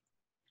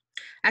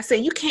 I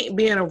said you can't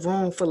be in a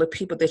room full of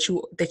people that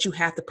you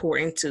have to pour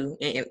into,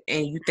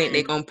 and you think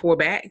they're gonna pour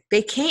back.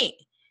 They can't,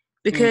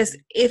 because Mm.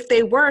 if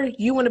they were,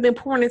 you wouldn't have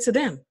been pouring into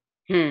them.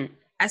 Hmm.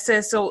 I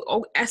said,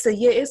 I said,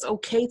 yeah, it's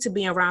okay to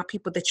be around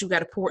people that you got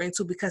to pour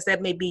into because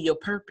that may be your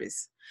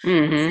purpose. I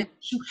Mm-hmm. said,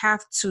 you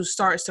have to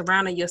start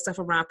surrounding yourself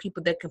around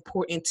people that can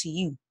pour into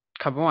you.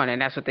 Come on,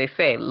 and that's what they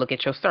say. Look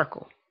at your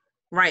circle.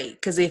 Right.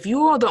 Because if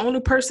you are the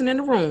only person in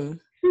the room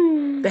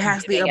that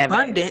has the Giving evidence.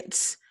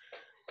 abundance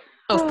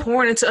of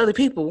pouring into other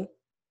people,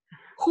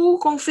 who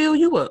gonna fill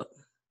you up?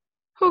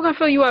 Who gonna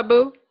fill you up,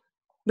 boo?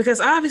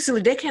 Because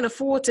obviously they can't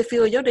afford to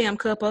fill your damn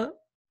cup up.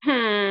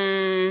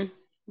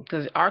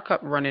 Because our cup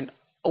running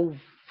over.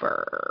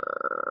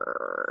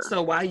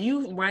 So while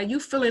you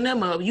filling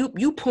them up,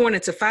 you pouring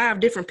into 5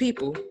 different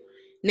people.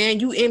 Now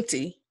you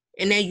empty.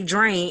 And then you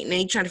drain. Now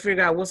you trying to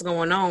figure out what's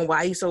going on.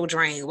 Why you so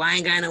drained? Why I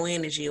ain't got no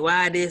energy?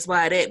 Why this?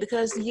 Why that?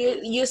 Because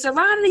you're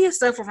surrounding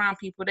yourself around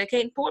people that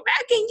can't pour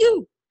back in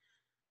you.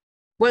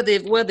 Whether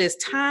it's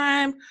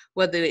time,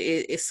 whether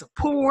it's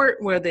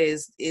support, whether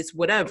it's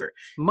whatever.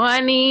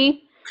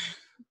 Money.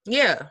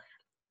 Yeah.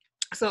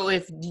 So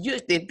if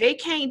they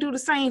can't do the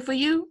same for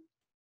you,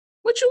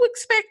 what you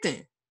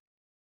expecting?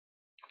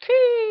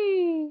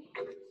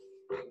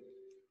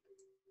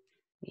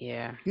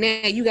 Yeah.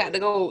 Now you got to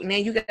go. Now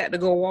you got to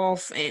go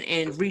off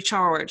and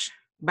recharge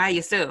by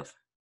yourself.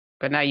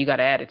 But now you got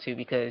an attitude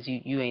because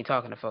you ain't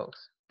talking to folks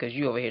because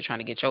you over here trying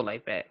to get your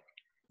life back.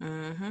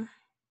 Mm-hmm.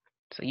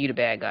 So you the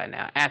bad guy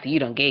now. After you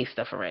done gave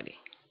stuff already,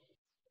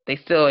 they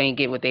still ain't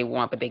get what they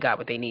want, but they got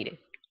what they needed.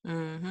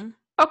 Mm-hmm.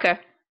 Okay,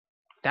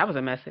 that was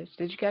a message.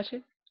 Did you catch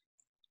it?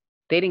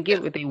 They didn't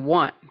get what they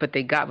want, but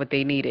they got what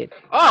they needed.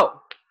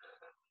 Oh,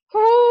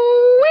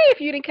 if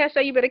you didn't catch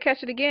that, you better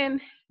catch it again.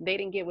 They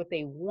didn't get what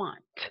they want,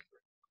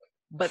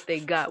 but they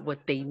got what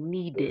they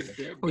needed.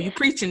 Oh, you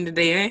preaching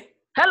today, eh?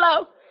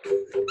 Hello.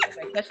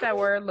 Catch that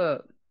word.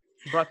 Look,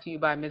 brought to you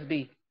by Miss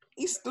B.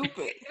 You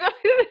stupid.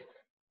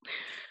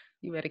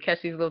 You better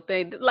catch these little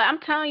things. Like I'm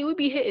telling you, we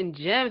be hitting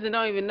gems and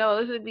don't even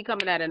know. This is be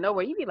coming out of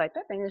nowhere. You be like,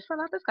 that thing just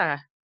fell out the sky.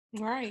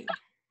 Right.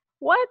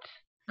 What?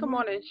 Come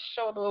on and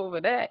show a little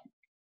over that.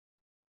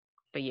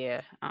 But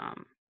yeah,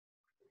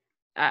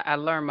 I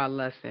learned my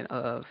lesson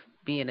of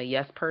being a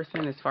yes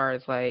person as far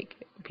as like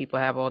people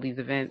have all these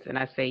events and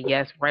I say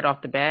yes right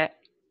off the bat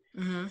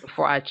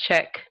before I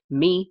check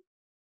me.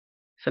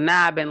 So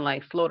now I've been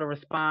like slow to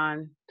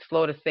respond,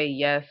 slow to say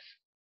yes.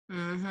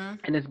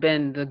 And it's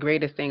been the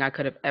greatest thing I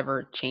could have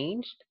ever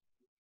changed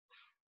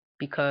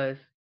because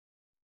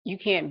you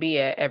can't be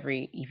at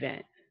every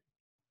event.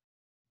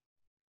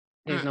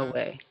 There's no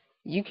way.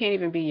 You can't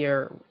even be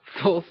your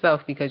full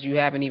self because you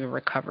haven't even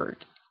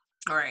recovered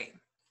All right.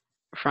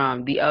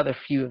 from the other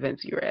few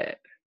events you're at.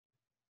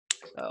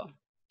 So,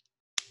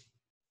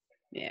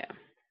 yeah.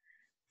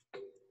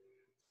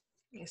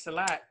 It's a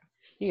lot.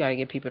 You got to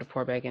get people to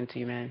pour back into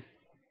you, man.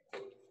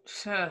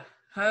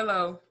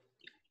 Hello.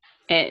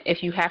 And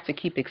if you have to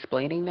keep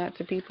explaining that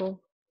to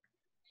people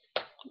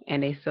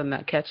and they still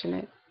not catching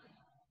it,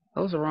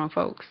 those are wrong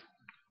folks.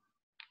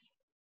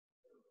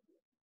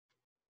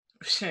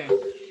 Sure.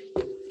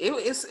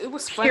 It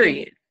was funny.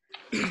 Period.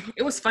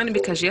 It was funny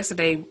because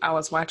yesterday I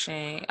was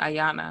watching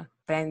Ayana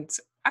Bent.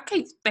 I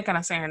keep thinking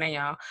I'm saying her name,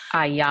 y'all.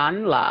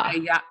 Ayanla.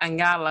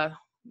 Ayala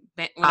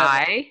Bent, whatever.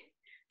 I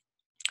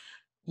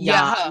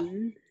Yeah, Yan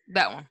her.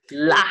 That one.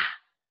 La.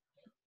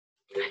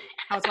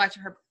 I was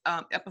watching her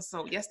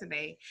episode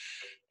yesterday,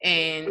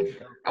 and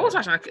I was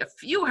watching a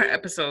few of her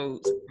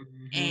episodes,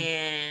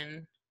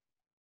 and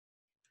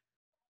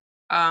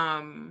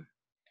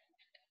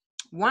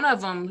one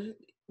of them,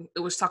 it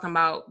was talking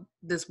about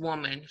this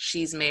woman.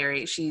 She's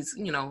married. She's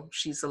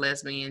she's a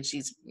lesbian.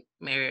 She's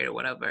married or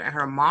whatever, and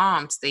her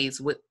mom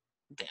stays with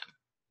them.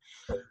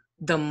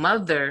 The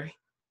mother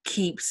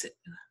keeps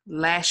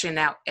lashing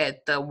out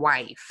at the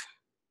wife,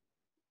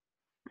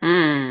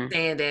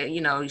 saying that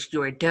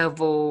you're a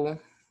devil.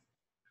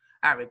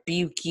 I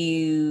rebuke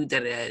you.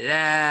 Da da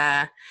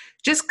da.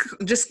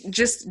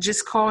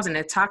 Just causing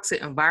a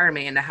toxic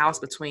environment in the house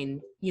between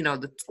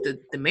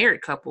the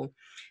married couple.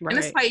 Right.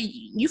 And it's like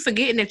you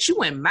forgetting that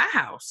you in my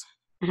house.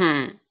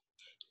 Mm-hmm.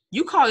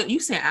 You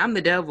saying I'm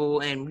the devil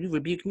and you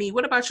rebuke me.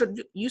 What about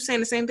you saying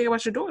the same thing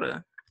about your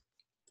daughter?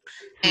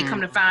 And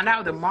come to find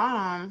out, the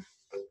mom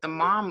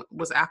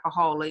was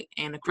alcoholic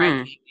and a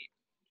crackhead.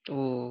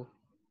 Ooh.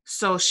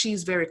 So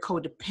she's very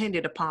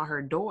codependent upon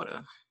her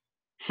daughter.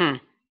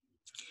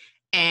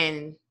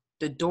 And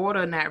the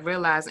daughter not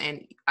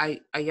realizing, and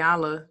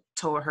Ayala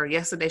told her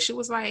yesterday,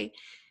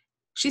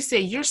 she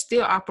said you're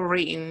still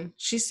operating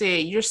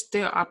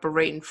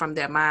from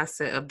that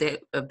mindset of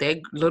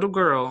that little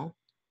girl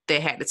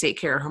that had to take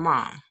care of her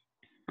mom.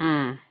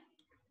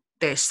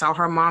 That saw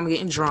her mom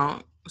getting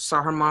drunk,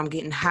 saw her mom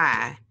getting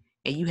high,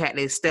 and you had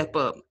to step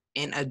up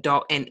and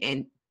adult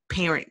and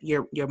parent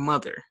your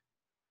mother.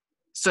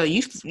 So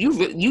you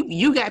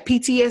got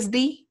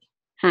PTSD.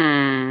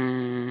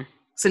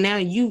 So now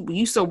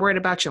you so worried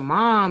about your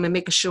mom and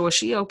making sure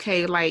she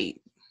okay, like,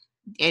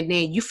 and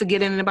then you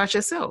forgetting about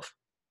yourself.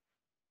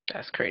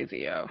 That's crazy,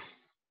 yo.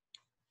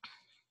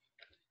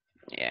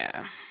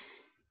 Yeah.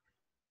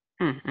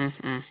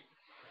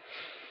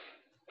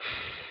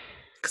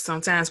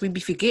 Sometimes we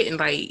be forgetting,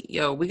 like,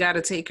 yo, we got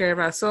to take care of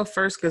ourselves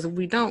first, because if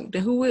we don't,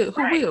 then who will?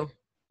 Who will?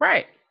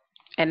 Right.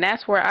 And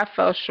that's where I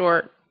fell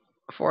short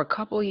for a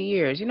couple of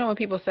years. You know, when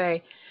people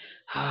say,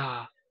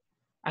 I'm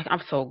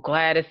so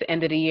glad it's the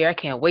end of the year. I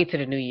can't wait to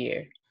the new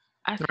year.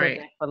 I said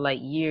that for like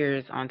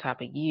years on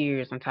top of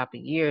years on top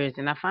of years.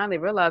 And I finally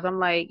realized, I'm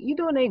like, you're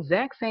doing the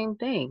exact same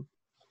thing.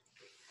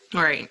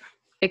 Right.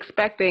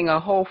 Expecting a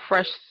whole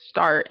fresh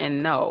start,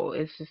 and no,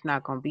 it's just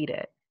not going to be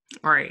that.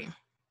 Right.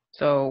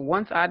 So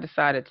once I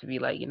decided to be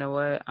like, you know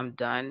what, I'm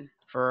done.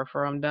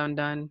 I'm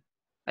done.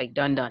 Like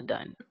done.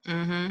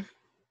 Mm-hmm.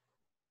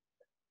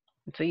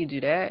 Until you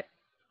do that,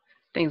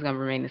 things going to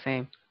remain the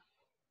same.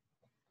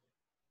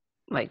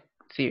 Like,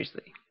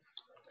 seriously.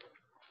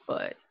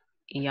 But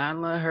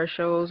Iyanla, her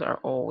shows are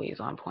always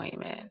on point,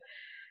 man.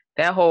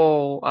 That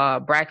whole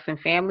Braxton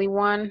family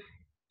one,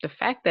 the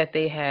fact that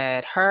they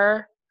had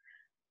her,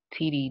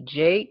 TD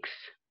Jakes,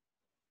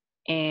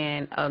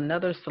 and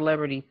another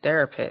celebrity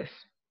therapist,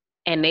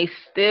 and they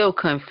still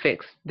couldn't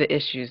fix the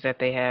issues that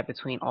they had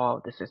between all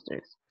of the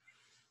sisters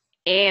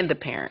and the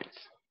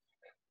parents.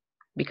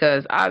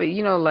 Because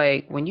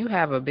like when you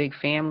have a big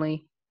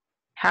family,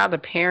 how the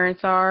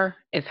parents are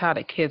is how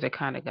the kids are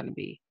kind of going to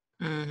be.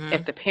 Mm-hmm.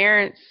 If the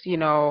parents,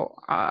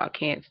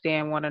 can't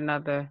stand one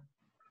another,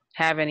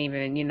 haven't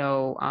even,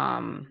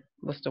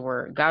 what's the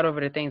word, got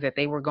over the things that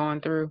they were going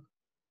through,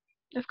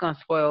 it's going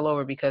to spoil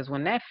over, because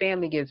when that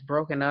family gets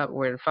broken up,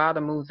 where the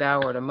father moves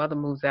out or the mother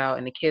moves out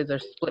and the kids are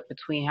split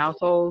between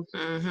households,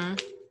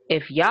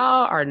 if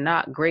y'all are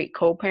not great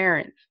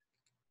co-parents,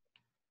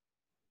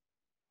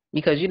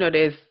 because,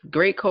 there's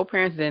great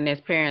co-parents and there's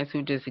parents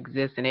who just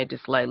exist and they're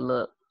just like,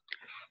 look,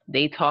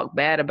 they talk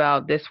bad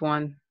about this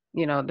one,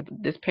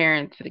 this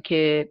parent to the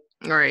kid.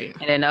 Right.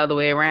 And then the other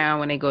way around,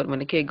 when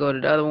the kid go to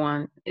the other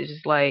one, it's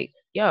just like,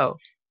 yo,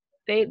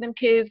 them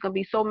kids gonna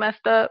be so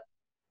messed up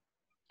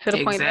to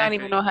the point they don't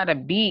even know how to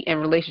be in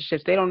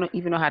relationships. They don't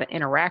even know how to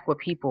interact with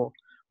people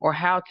or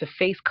how to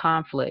face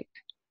conflict.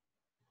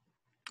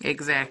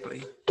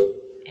 Exactly.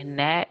 And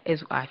that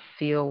is, I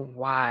feel,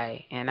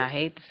 why. And I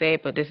hate to say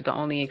it, but this is the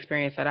only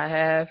experience that I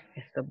have.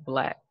 It's the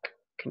Black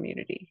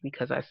community,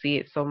 because I see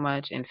it so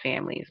much in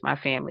families, my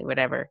family,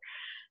 whatever.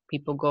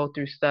 People go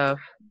through stuff.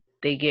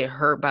 They get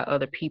hurt by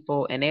other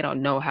people, and they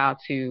don't know how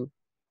to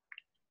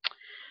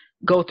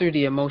go through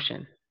the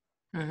emotion.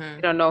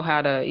 They don't know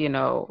how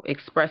to,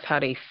 express how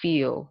they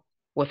feel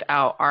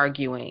without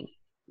arguing,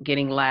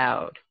 getting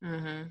loud,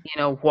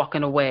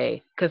 walking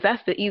away. Because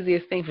that's the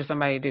easiest thing for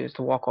somebody to do, is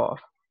to walk off.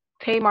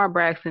 Tamar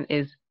Braxton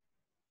is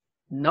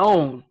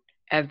known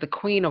as the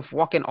queen of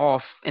walking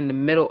off in the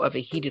middle of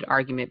a heated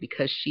argument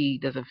because she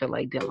doesn't feel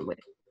like dealing with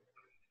it.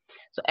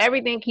 So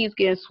everything keeps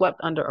getting swept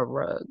under a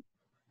rug.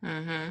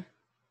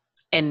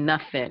 And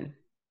nothing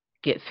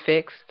gets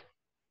fixed.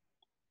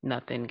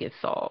 nothing gets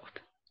solved.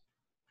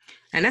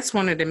 And that's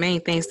one of the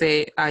main things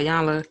that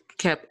Ayala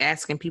kept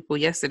asking people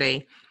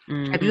yesterday.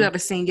 Mm-hmm. Have you ever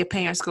seen your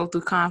parents go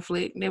through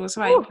conflict? And they was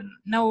like,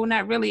 no,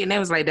 not really. And they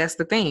was like, that's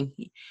the thing.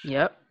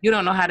 Yep. You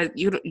don't know how to.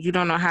 You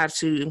don't know how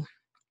to.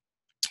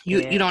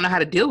 You don't know how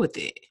to deal with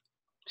it.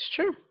 It's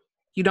true.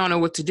 You don't know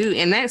what to do,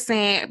 and that's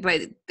saying.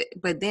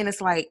 But then it's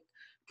like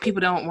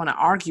people don't want to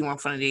argue in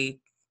front of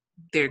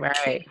their Right.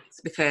 kids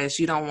because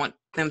you don't want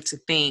them to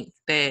think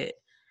that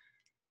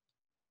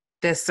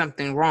there's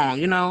something wrong.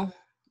 You know.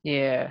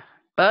 Yeah.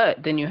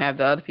 But then you have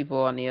the other people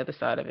on the other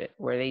side of it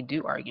where they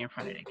do argue in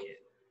front of their kids.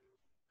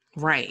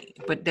 Right,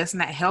 but that's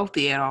not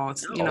healthy at all.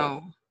 No. You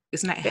know,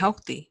 it's not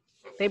healthy.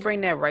 They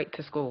bring that right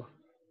to school.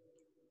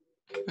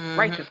 Mm-hmm.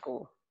 Right to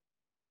school.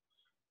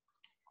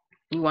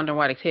 You wonder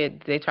why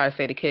they try to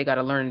say the kid got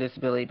a learning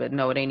disability, but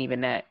no, it ain't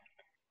even that.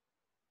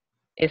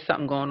 It's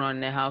something going on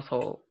in their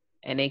household,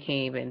 and they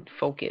can't even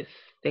focus.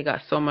 They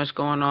got so much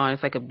going on.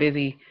 It's like a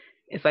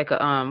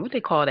what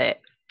they call that?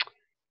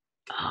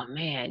 Oh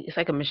man, it's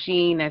like a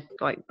machine that's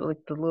like the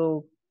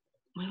little,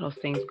 what are those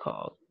things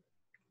called?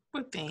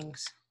 What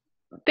things?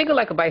 Think of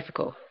like a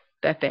bicycle.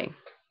 That thing.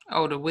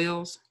 Oh, the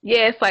wheels.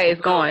 Yeah, it's like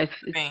it's going.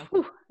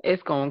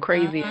 It's going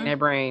crazy in their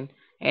brain,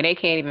 and they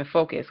can't even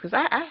focus. Because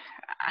I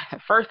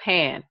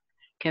firsthand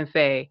can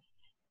say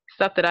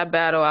stuff that I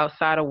battle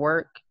outside of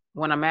work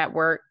when I'm at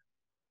work,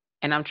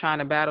 and I'm trying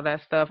to battle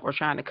that stuff or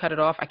trying to cut it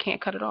off. I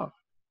can't cut it off.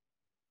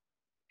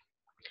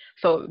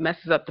 So it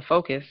messes up the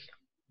focus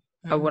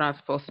of what I'm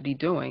supposed to be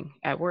doing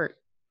at work.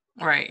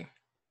 Right.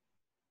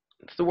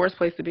 It's the worst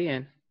place to be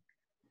in.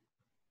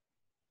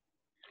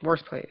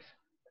 Worst place.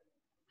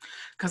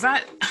 Because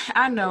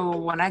I know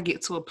when I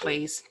get to a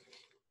place,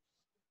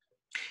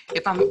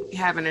 if I'm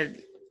having a,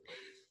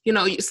 you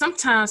know,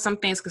 sometimes some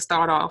things can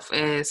start off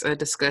as a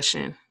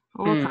discussion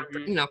or,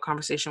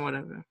 conversation,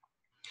 whatever.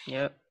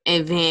 Yep.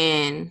 And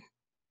then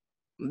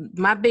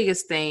my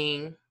biggest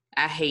thing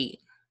I hate,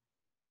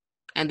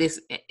 and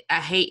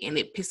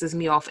it pisses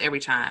me off every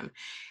time.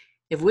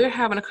 If we're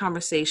having a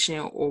conversation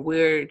or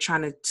we're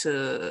trying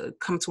to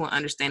come to an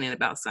understanding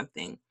about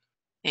something,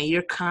 and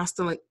you're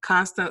constantly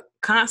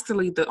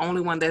the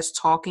only one that's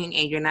talking,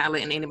 and you're not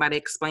letting anybody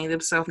explain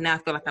themselves, now I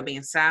feel like I'm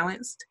being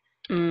silenced,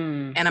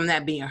 and I'm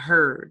not being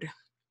heard.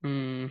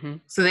 Mm-hmm.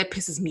 So that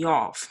pisses me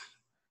off.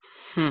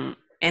 And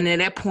at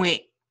that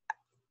point,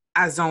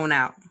 I zone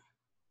out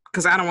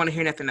because I don't want to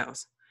hear nothing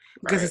else.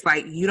 Because it's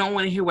like, you don't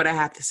want to hear what I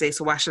have to say,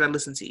 so why should I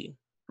listen to you?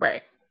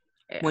 Right.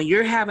 Yeah. When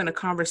you're having a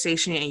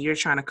conversation and you're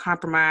trying to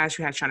compromise,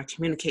 you're trying to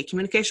communicate.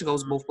 Communication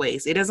goes both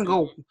ways. It doesn't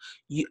go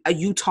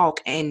you talk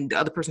and the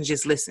other person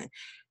just listen.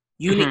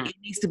 It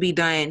needs to be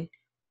done.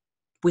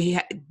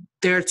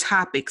 There are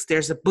topics.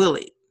 There's a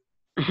bullet.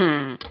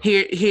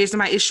 Here's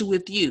my issue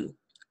with you.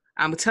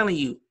 I'm telling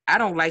you, I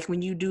don't like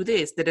when you do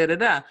this. Da da da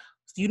da.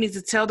 You need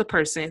to tell the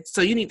person.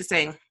 So you need to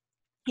say,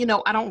 I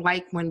don't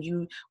like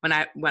when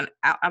I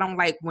don't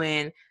like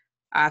when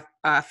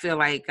I feel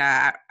like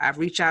I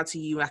reach out to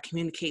you, I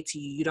communicate to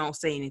you, you don't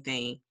say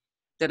anything,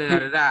 da da da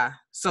da da.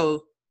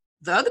 So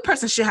the other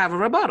person should have a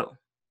rebuttal.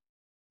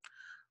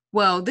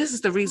 Well, this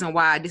is the reason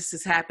why this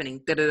is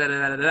happening, da da da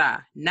da da da.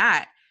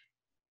 Not,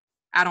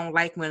 I don't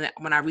like when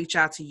I reach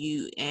out to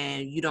you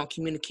and you don't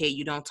communicate,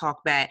 you don't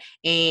talk back,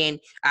 and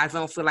I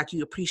don't feel like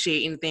you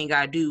appreciate anything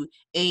I do,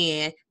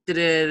 and da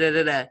da da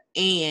da da,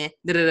 and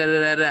da da da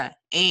da da,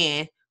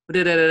 and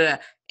da da da da,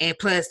 and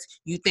plus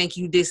you think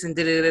you this and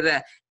da da da da,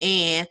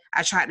 and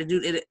I tried to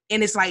do it,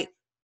 and it's like,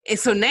 and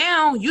so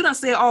now you done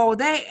said all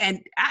that,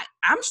 and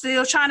I'm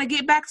still trying to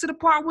get back to the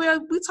part where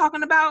we're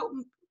talking about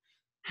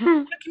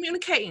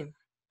communicating.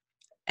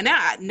 And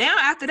now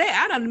after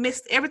that, I done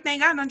missed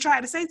everything I done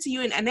tried to say to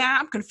you, and now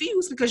I'm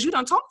confused because you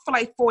done talk for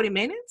like 40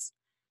 minutes.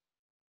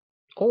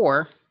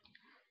 Or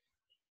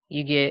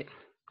you get,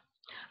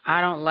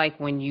 I don't like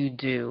when you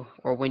do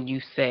or when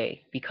you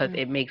say because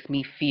it makes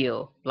me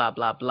feel blah,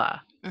 blah, blah.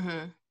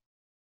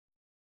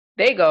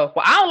 They go,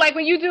 well, I don't like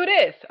when you do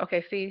this.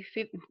 Okay, see,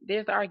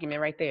 there's the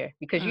argument right there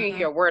because you didn't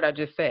hear a word I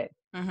just said.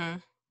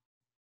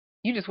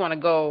 You just want to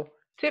go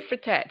tit for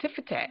tat, tit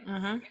for tat.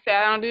 You say,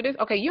 I don't do this.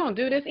 Okay, you don't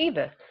do this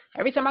either.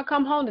 Every time I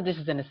come home, the dish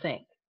is in the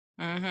sink.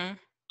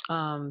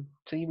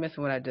 So you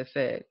missing what I just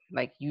said.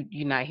 Like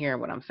you're not hearing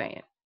what I'm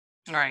saying.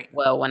 Right.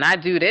 Well, when I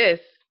do this,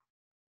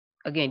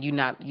 again, you're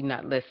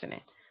not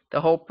listening.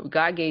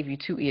 God gave you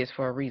 2 ears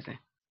for a reason,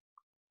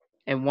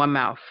 and 1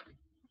 mouth.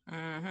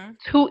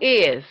 2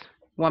 ears,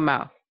 1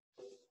 mouth.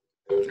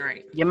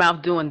 Right. Your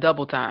mouth doing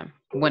double time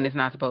when it's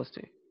not supposed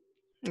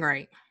to.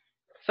 Right.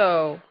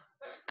 So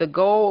the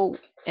goal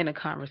in a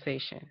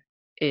conversation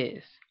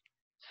is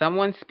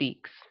someone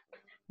speaks,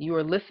 you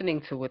are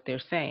listening to what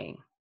they're saying,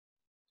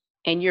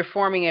 and you're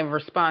forming a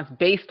response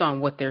based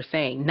on what they're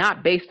saying,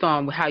 not based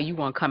on how you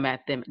want to come at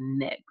them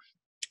next.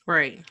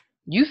 Right.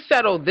 You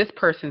settle this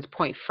person's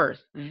point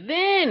first,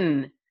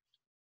 then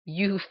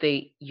you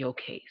state your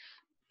case.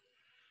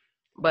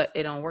 But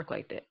it don't work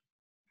like that.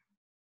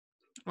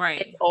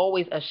 Right. It's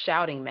always a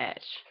shouting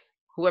match.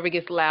 Whoever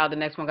gets loud, the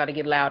next one got to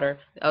get louder.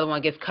 The other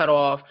one gets cut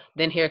off.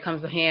 Then here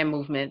comes the hand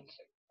movements.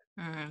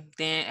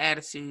 Then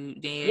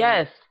attitude. Then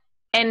Yes.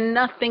 And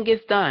nothing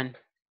gets done.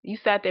 You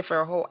sat there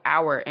for a whole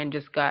hour and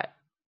just got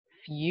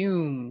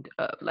fumed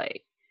up.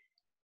 Like,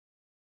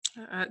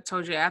 I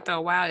told you after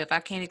a while, if I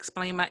can't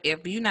explain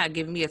if you're not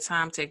giving me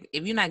if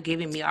you're not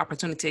giving me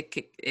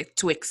opportunity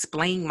to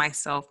explain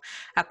myself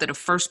after the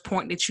first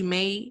point that you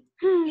made,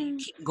 and you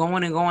keep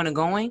going and going and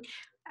going,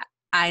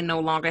 I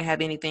no longer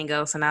have anything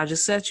else, and I'll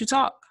just let you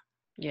talk.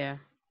 yeah.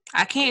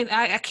 I can't.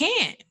 I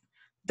can't.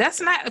 That's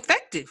not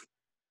effective.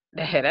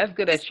 That's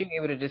good that you're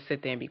able to just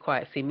sit there and be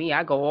quiet. See me,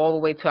 I go all the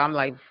way till I'm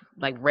like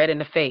red in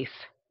the face.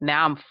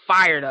 Now I'm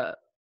fired up.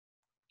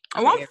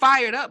 I'm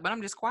fired up, but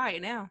I'm just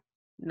quiet now.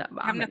 No,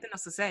 I have nothing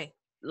else to say.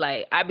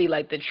 Like I be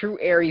like the true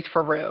Aries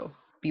for real.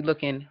 Be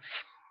looking,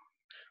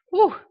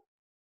 woo,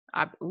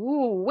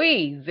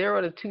 wee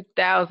 0 to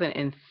 2,000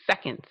 in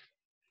seconds.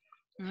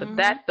 So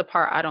that's the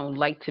part I don't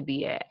like to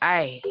be at.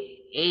 I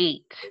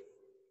hate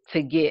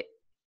to get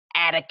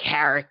out of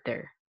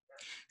character.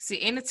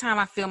 See, anytime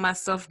I feel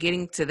myself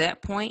getting to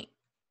that point,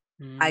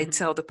 I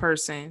tell the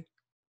person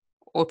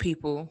or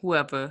people,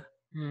 whoever,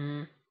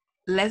 I'm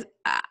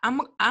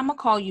gonna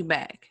call you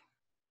back.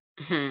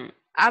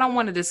 I don't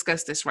want to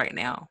discuss this right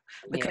now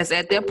because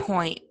at that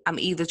point, I'm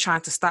either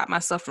trying to stop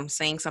myself from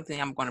saying something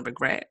I'm going to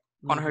regret,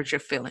 going to hurt your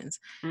feelings,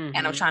 and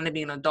I'm trying to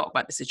be an adult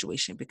about the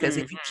situation. Because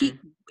if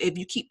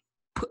you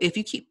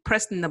keep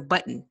pressing the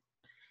button,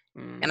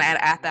 and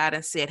after I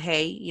done said,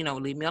 hey,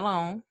 leave me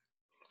alone,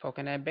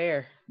 poking that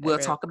bear. We'll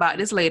talk about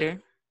this later.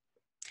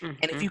 And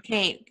if you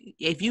can't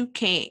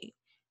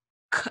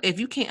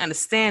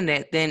understand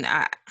that, then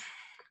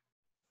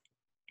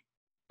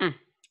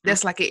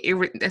that's like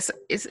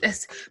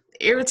it's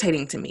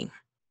irritating to me.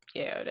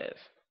 Yeah, it is.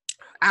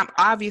 I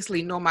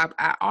obviously know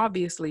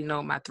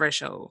my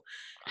threshold,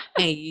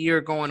 and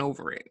you're going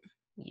over it.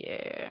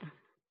 Yeah,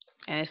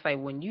 and it's like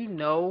when you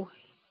know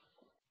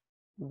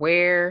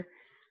where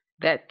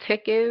that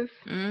tick is,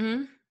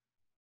 you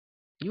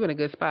in a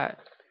good spot.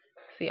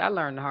 See, I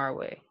learned the hard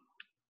way.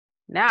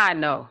 Now I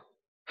know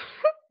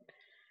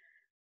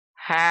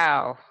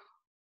how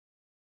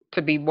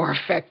to be more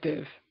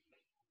effective.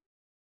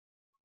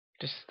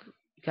 Just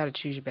you gotta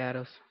choose your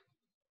battles.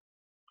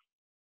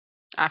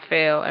 I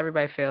fail.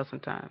 Everybody fails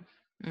sometimes.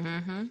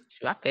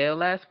 Shoot, I failed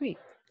last week.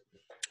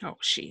 Oh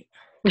shit.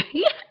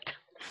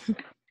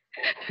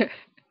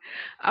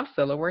 I'm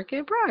still a work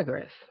in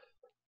progress.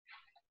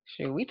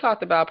 Shoot, we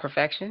talked about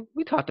perfection.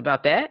 We talked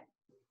about that.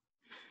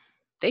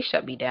 They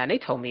shut me down. They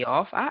told me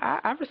off.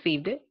 I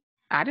received it.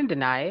 I didn't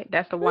deny it.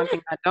 That's the one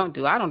thing I don't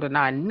do. I don't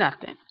deny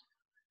nothing.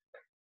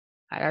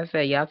 Like I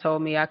said, y'all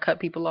told me I cut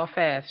people off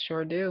fast.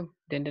 Sure do.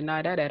 Didn't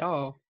deny that at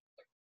all.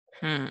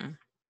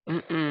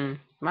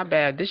 My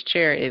bad. This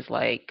chair is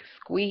like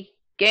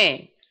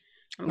squeaking.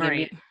 I'm gonna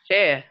give me a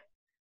chair.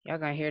 Y'all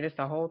gonna hear this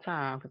the whole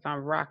time because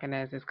I'm rocking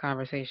as this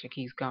conversation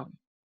keeps going.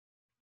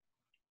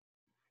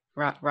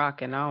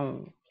 Rocking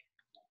on.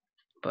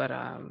 But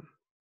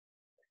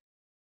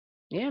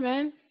yeah,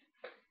 man.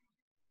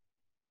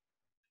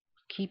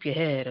 Keep your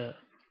head up.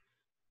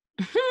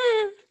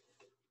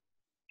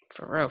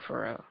 For real,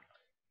 for real.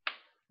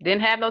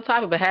 Didn't have no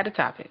topic, but had a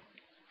topic.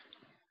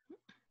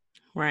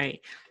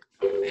 Right.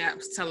 I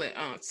was telling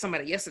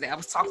somebody yesterday. I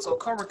was talking to a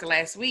coworker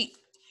last week,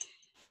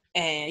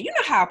 and you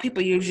know how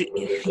people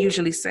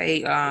usually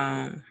say,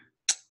 "Damn,"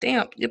 they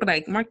be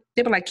like,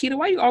 "Keita,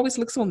 why you always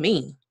look so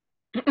mean?"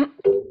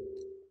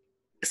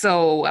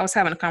 So I was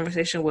having a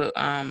conversation with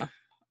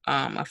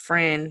a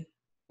friend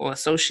or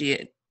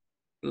associate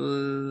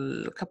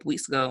a couple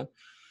weeks ago,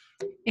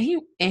 and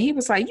he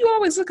was like, "You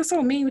always looking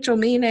so mean with your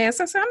mean ass."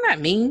 I said, "I'm not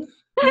mean.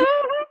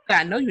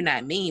 I know you're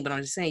not mean, but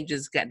I'm just saying you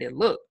just got that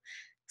look."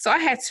 So I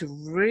had to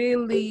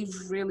really,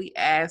 really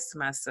ask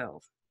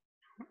myself,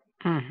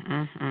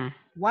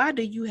 why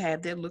do you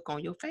have that look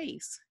on your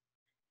face?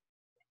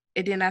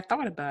 And then I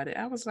thought about it.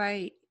 I was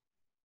like,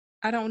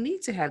 I don't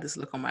need to have this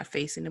look on my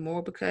face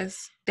anymore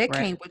because that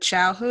came with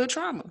childhood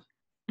trauma.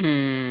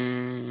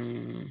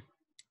 And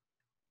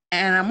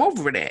I'm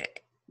over that.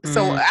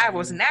 So I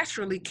was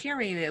naturally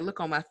carrying that look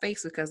on my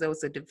face because there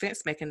was a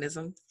defense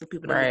mechanism for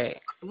people to leave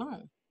me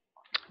alone.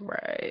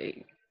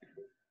 Right.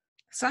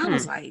 So I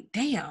was like,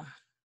 damn.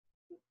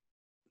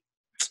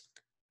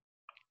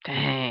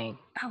 Dang.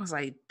 I was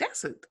like, I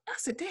said,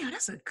 damn,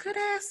 that's a good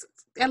ass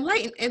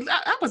enlightened. And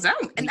I'm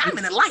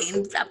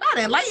enlightened. I'm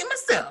enlightened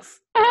myself.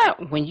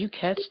 When you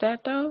catch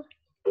that though,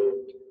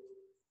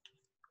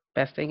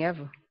 best thing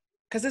ever.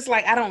 Cause it's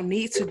like I don't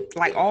need to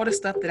like all the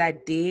stuff that I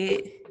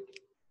did,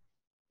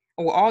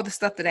 or all the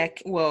stuff that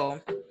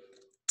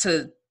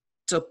to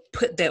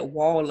put that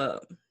wall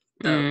up,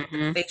 the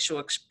facial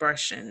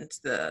expressions,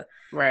 the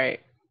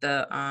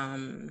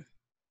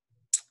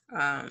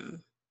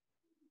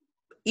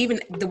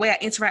even the way I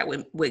interact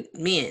with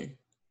men.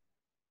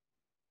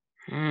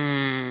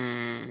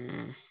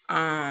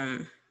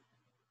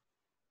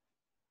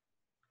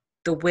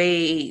 The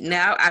way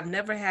now I've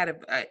never had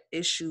a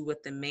issue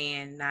with the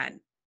man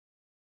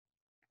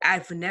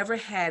I've never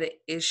had an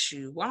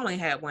issue. Well, I only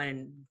had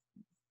one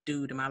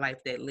dude in my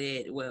life that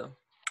led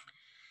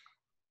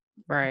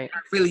I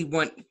really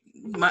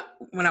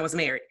when I was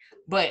married.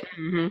 But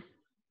Mm-hmm.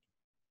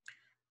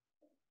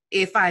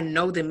 if I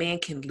know the man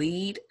can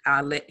lead,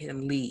 I'll let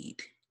him lead.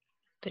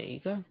 There you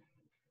go.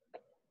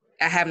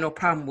 I have no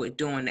problem with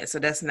doing that, so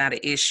that's not an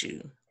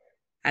issue.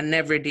 I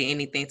never did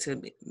anything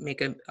to make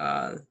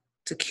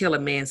to kill a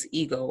man's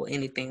ego or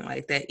anything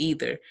like that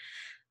either.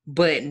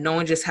 But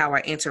knowing just how I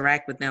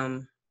interact with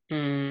them,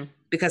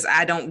 because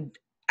I don't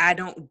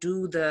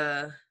do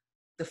the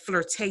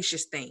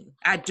flirtatious thing.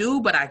 I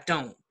do, but I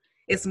don't.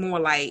 It's more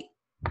like,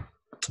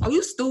 oh,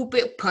 you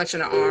stupid, punch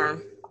in the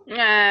arm.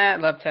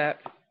 Love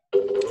tap.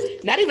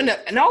 Not even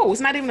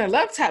it's not even a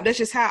love tap. That's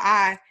just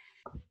how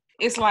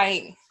it's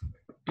like,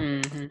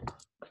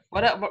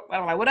 what up?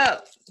 I'm like, what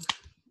up?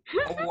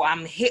 Oh, I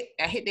hit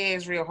the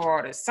ass real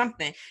hard or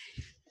something.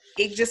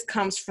 It just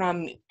comes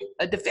from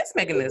a defense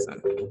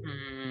mechanism.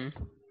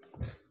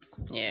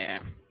 Yeah.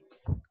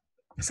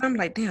 So I'm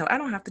like, damn, I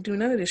don't have to do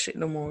none of this shit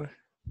no more.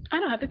 I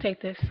don't have to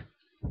take this.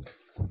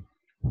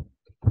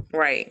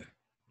 Right.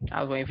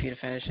 I was waiting for you to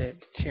finish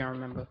it. She don't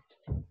remember.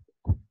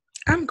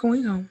 I'm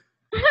going home.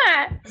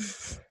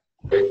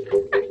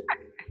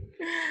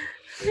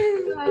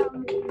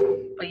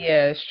 But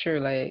yeah, it's true.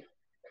 Like,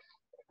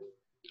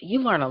 you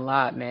learn a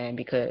lot, man,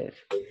 because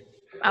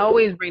I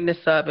always bring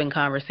this up in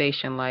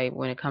conversation, like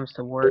when it comes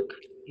to work,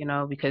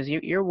 because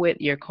you're with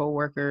your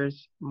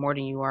coworkers more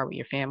than you are with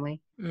your family.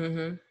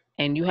 Mm-hmm.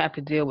 And you have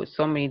to deal with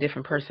so many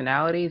different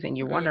personalities, and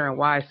you're wondering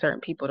why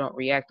certain people don't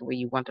react the way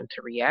you want them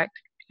to react.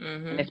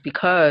 Mm-hmm. And it's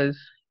because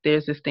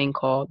there's this thing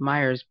called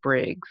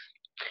Myers-Briggs.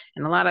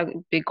 And a lot of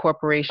big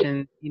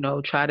corporations,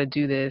 try to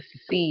do this to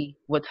see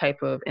what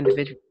type of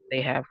individuals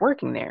they have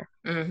working there.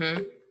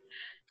 Mm-hmm.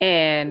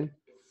 And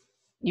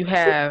you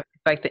have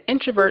like the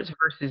introverts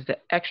versus the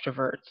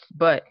extroverts,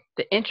 but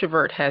the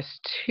introvert has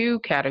two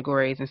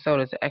categories and so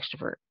does the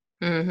extrovert.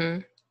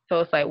 Mm-hmm. So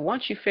it's like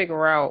once you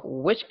figure out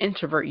which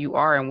introvert you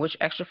are and which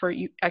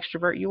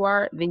extrovert you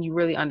are, then you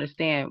really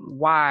understand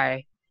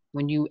why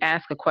when you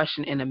ask a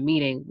question in a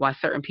meeting, why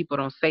certain people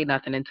don't say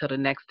nothing until the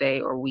next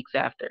day or weeks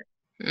after.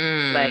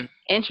 Like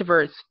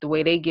introverts, the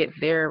way they get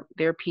their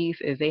piece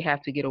is they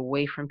have to get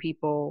away from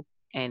people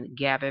and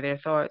gather their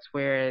thoughts,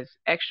 whereas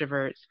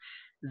extroverts,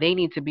 they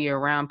need to be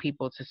around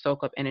people to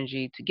soak up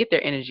energy, to get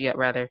their energy up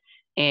rather,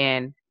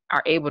 and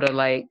are able to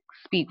like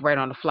speak right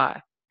on the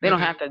fly. They don't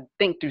have to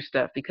think through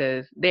stuff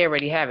because they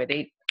already have it.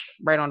 They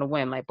right on the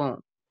whim, like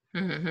boom.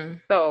 Mm-hmm.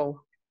 So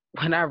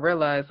when I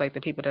realized like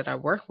the people that I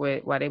work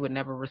with, why they would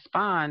never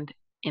respond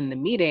in the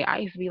meeting, I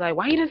used to be like,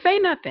 why you didn't say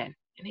nothing?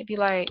 And they'd be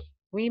like,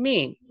 what do you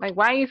mean? Like,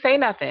 why you say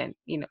nothing?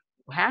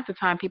 Half the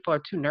time people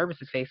are too nervous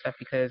to say stuff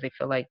because they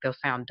feel like they'll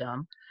sound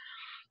dumb,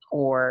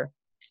 or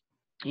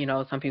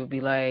some people be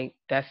like,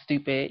 that's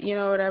stupid,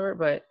 whatever.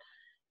 But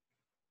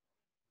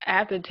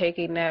after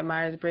taking that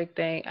Myers-Briggs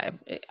thing,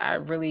 I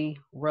really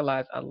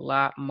realized a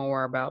lot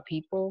more about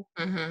people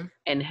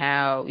and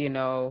how,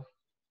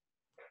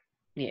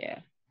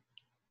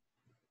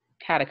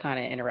 how to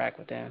kind of interact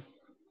with them.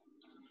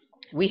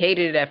 We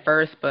hated it at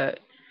first, but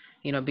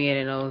being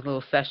in those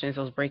little sessions,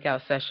 those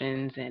breakout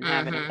sessions, and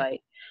having to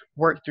like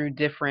work through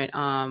different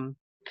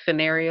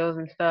scenarios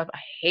and stuff, I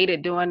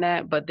hated doing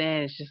that. But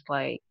then it's just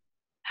like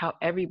how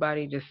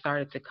everybody just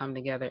started to come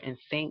together and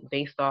think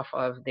based off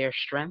of their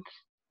strengths.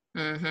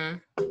 It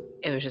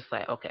was just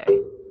like, okay,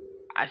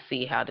 I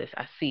see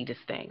this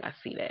thing, I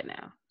see that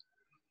now.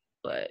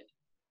 But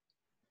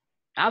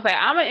I was like,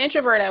 I'm an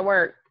introvert at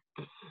work.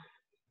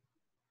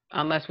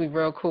 Unless we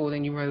real cool,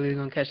 then you really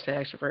gonna catch the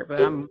extrovert.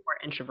 But I'm more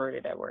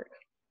introverted at work.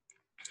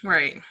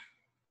 Right.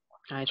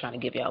 I ain't trying to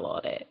give y'all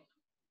all that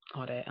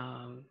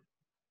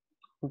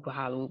whoop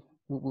holla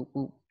whoop whoop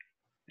whoop.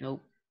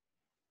 Nope.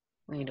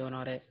 We ain't doing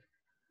all that.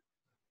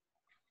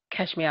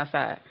 Catch me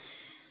outside.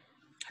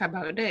 How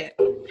about that?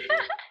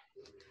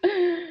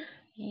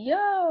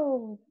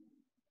 Yo.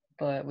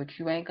 But what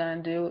you ain't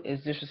gonna do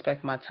is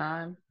disrespect my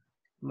time,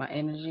 my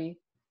energy,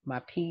 my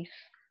peace,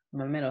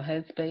 my mental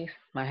headspace,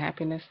 my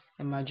happiness,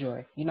 and my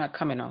joy. You're not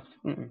coming off.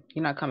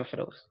 You're not coming for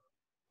those.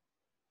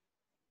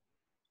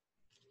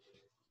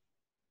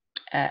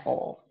 At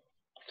all.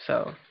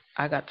 So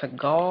I got to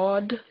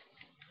guard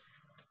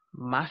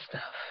my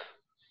stuff.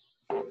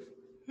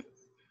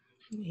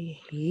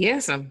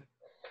 Yes.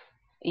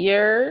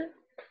 Your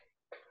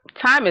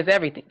time is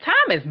everything.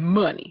 Time is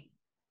money.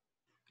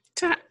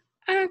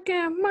 I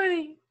got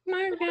money.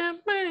 I got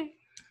money.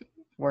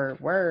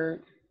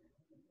 Word.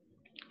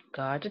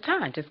 Guard your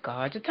time. Just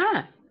guard your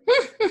time.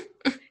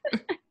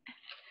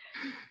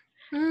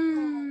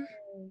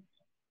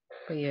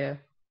 But yeah,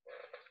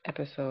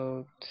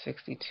 episode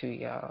 62,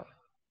 y'all.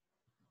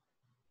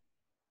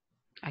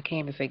 I can't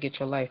even say get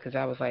your life because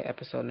that was like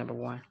episode number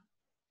 1.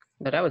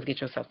 No, that was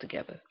get yourself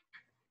together.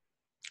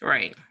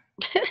 Right.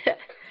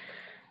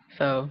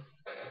 So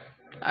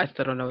I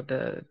still don't know what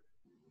the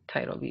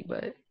title be,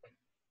 but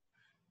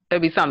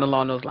it'll be something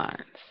along those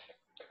lines.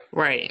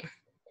 Right.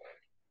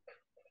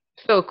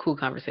 Still a cool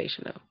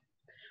conversation though.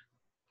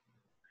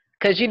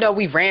 Because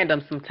we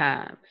random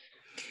sometimes.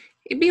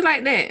 It be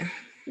like that.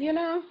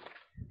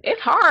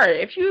 It's hard.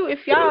 If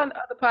y'all on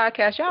other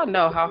podcasts, y'all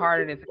know how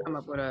hard it is to come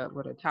up with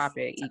a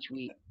topic each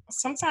week.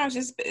 Sometimes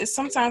it's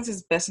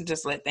best to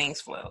just let things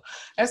flow.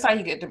 That's how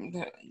you get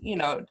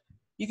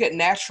you get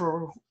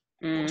natural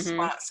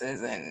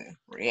responses and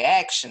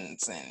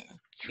reactions, and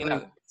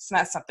True. it's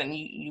not something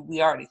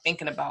we already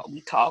thinking about,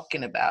 we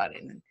talking about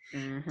it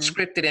and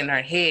scripted in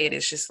our head.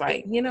 It's just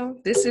like,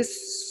 this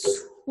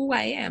is who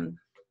I am.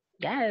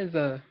 That is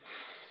a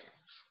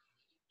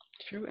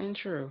true and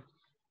true.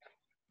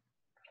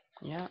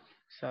 Yeah.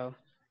 So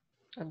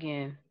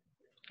again,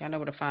 y'all know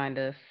where to find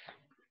us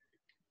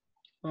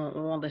on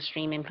all the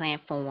streaming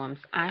platforms: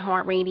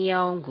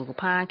 iHeartRadio, Google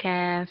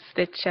Podcasts,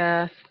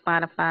 Stitcher,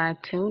 Spotify,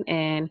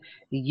 TuneIn,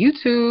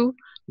 YouTube.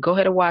 Go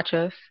ahead and watch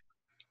us.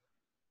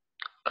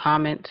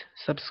 Comment,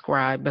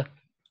 subscribe.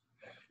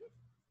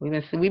 We've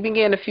been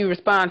getting a few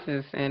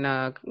responses and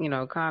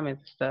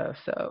comments and stuff.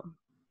 So,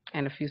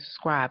 and a few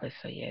subscribers.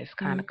 So yeah, it's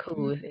kind of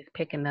cool. It's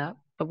picking up,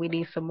 but we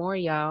need some more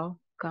y'all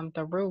come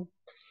through.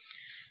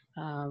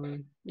 Yeah,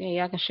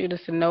 y'all can shoot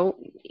us a note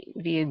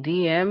via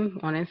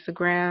DM on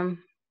Instagram,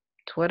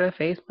 Twitter,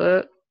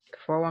 Facebook, the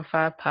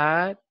 415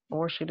 Pod,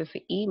 or shoot us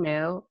an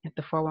email at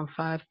the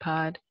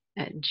 415pod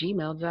at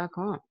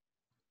gmail.com.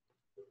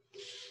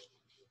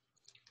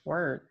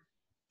 Word.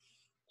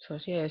 So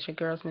yeah, it's your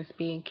girls Miss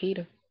B and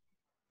Keita.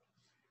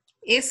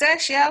 It's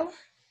us, yo.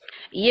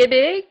 You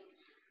dig?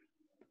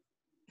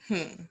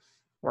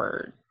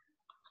 Word.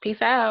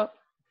 Peace out.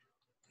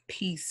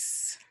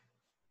 Peace.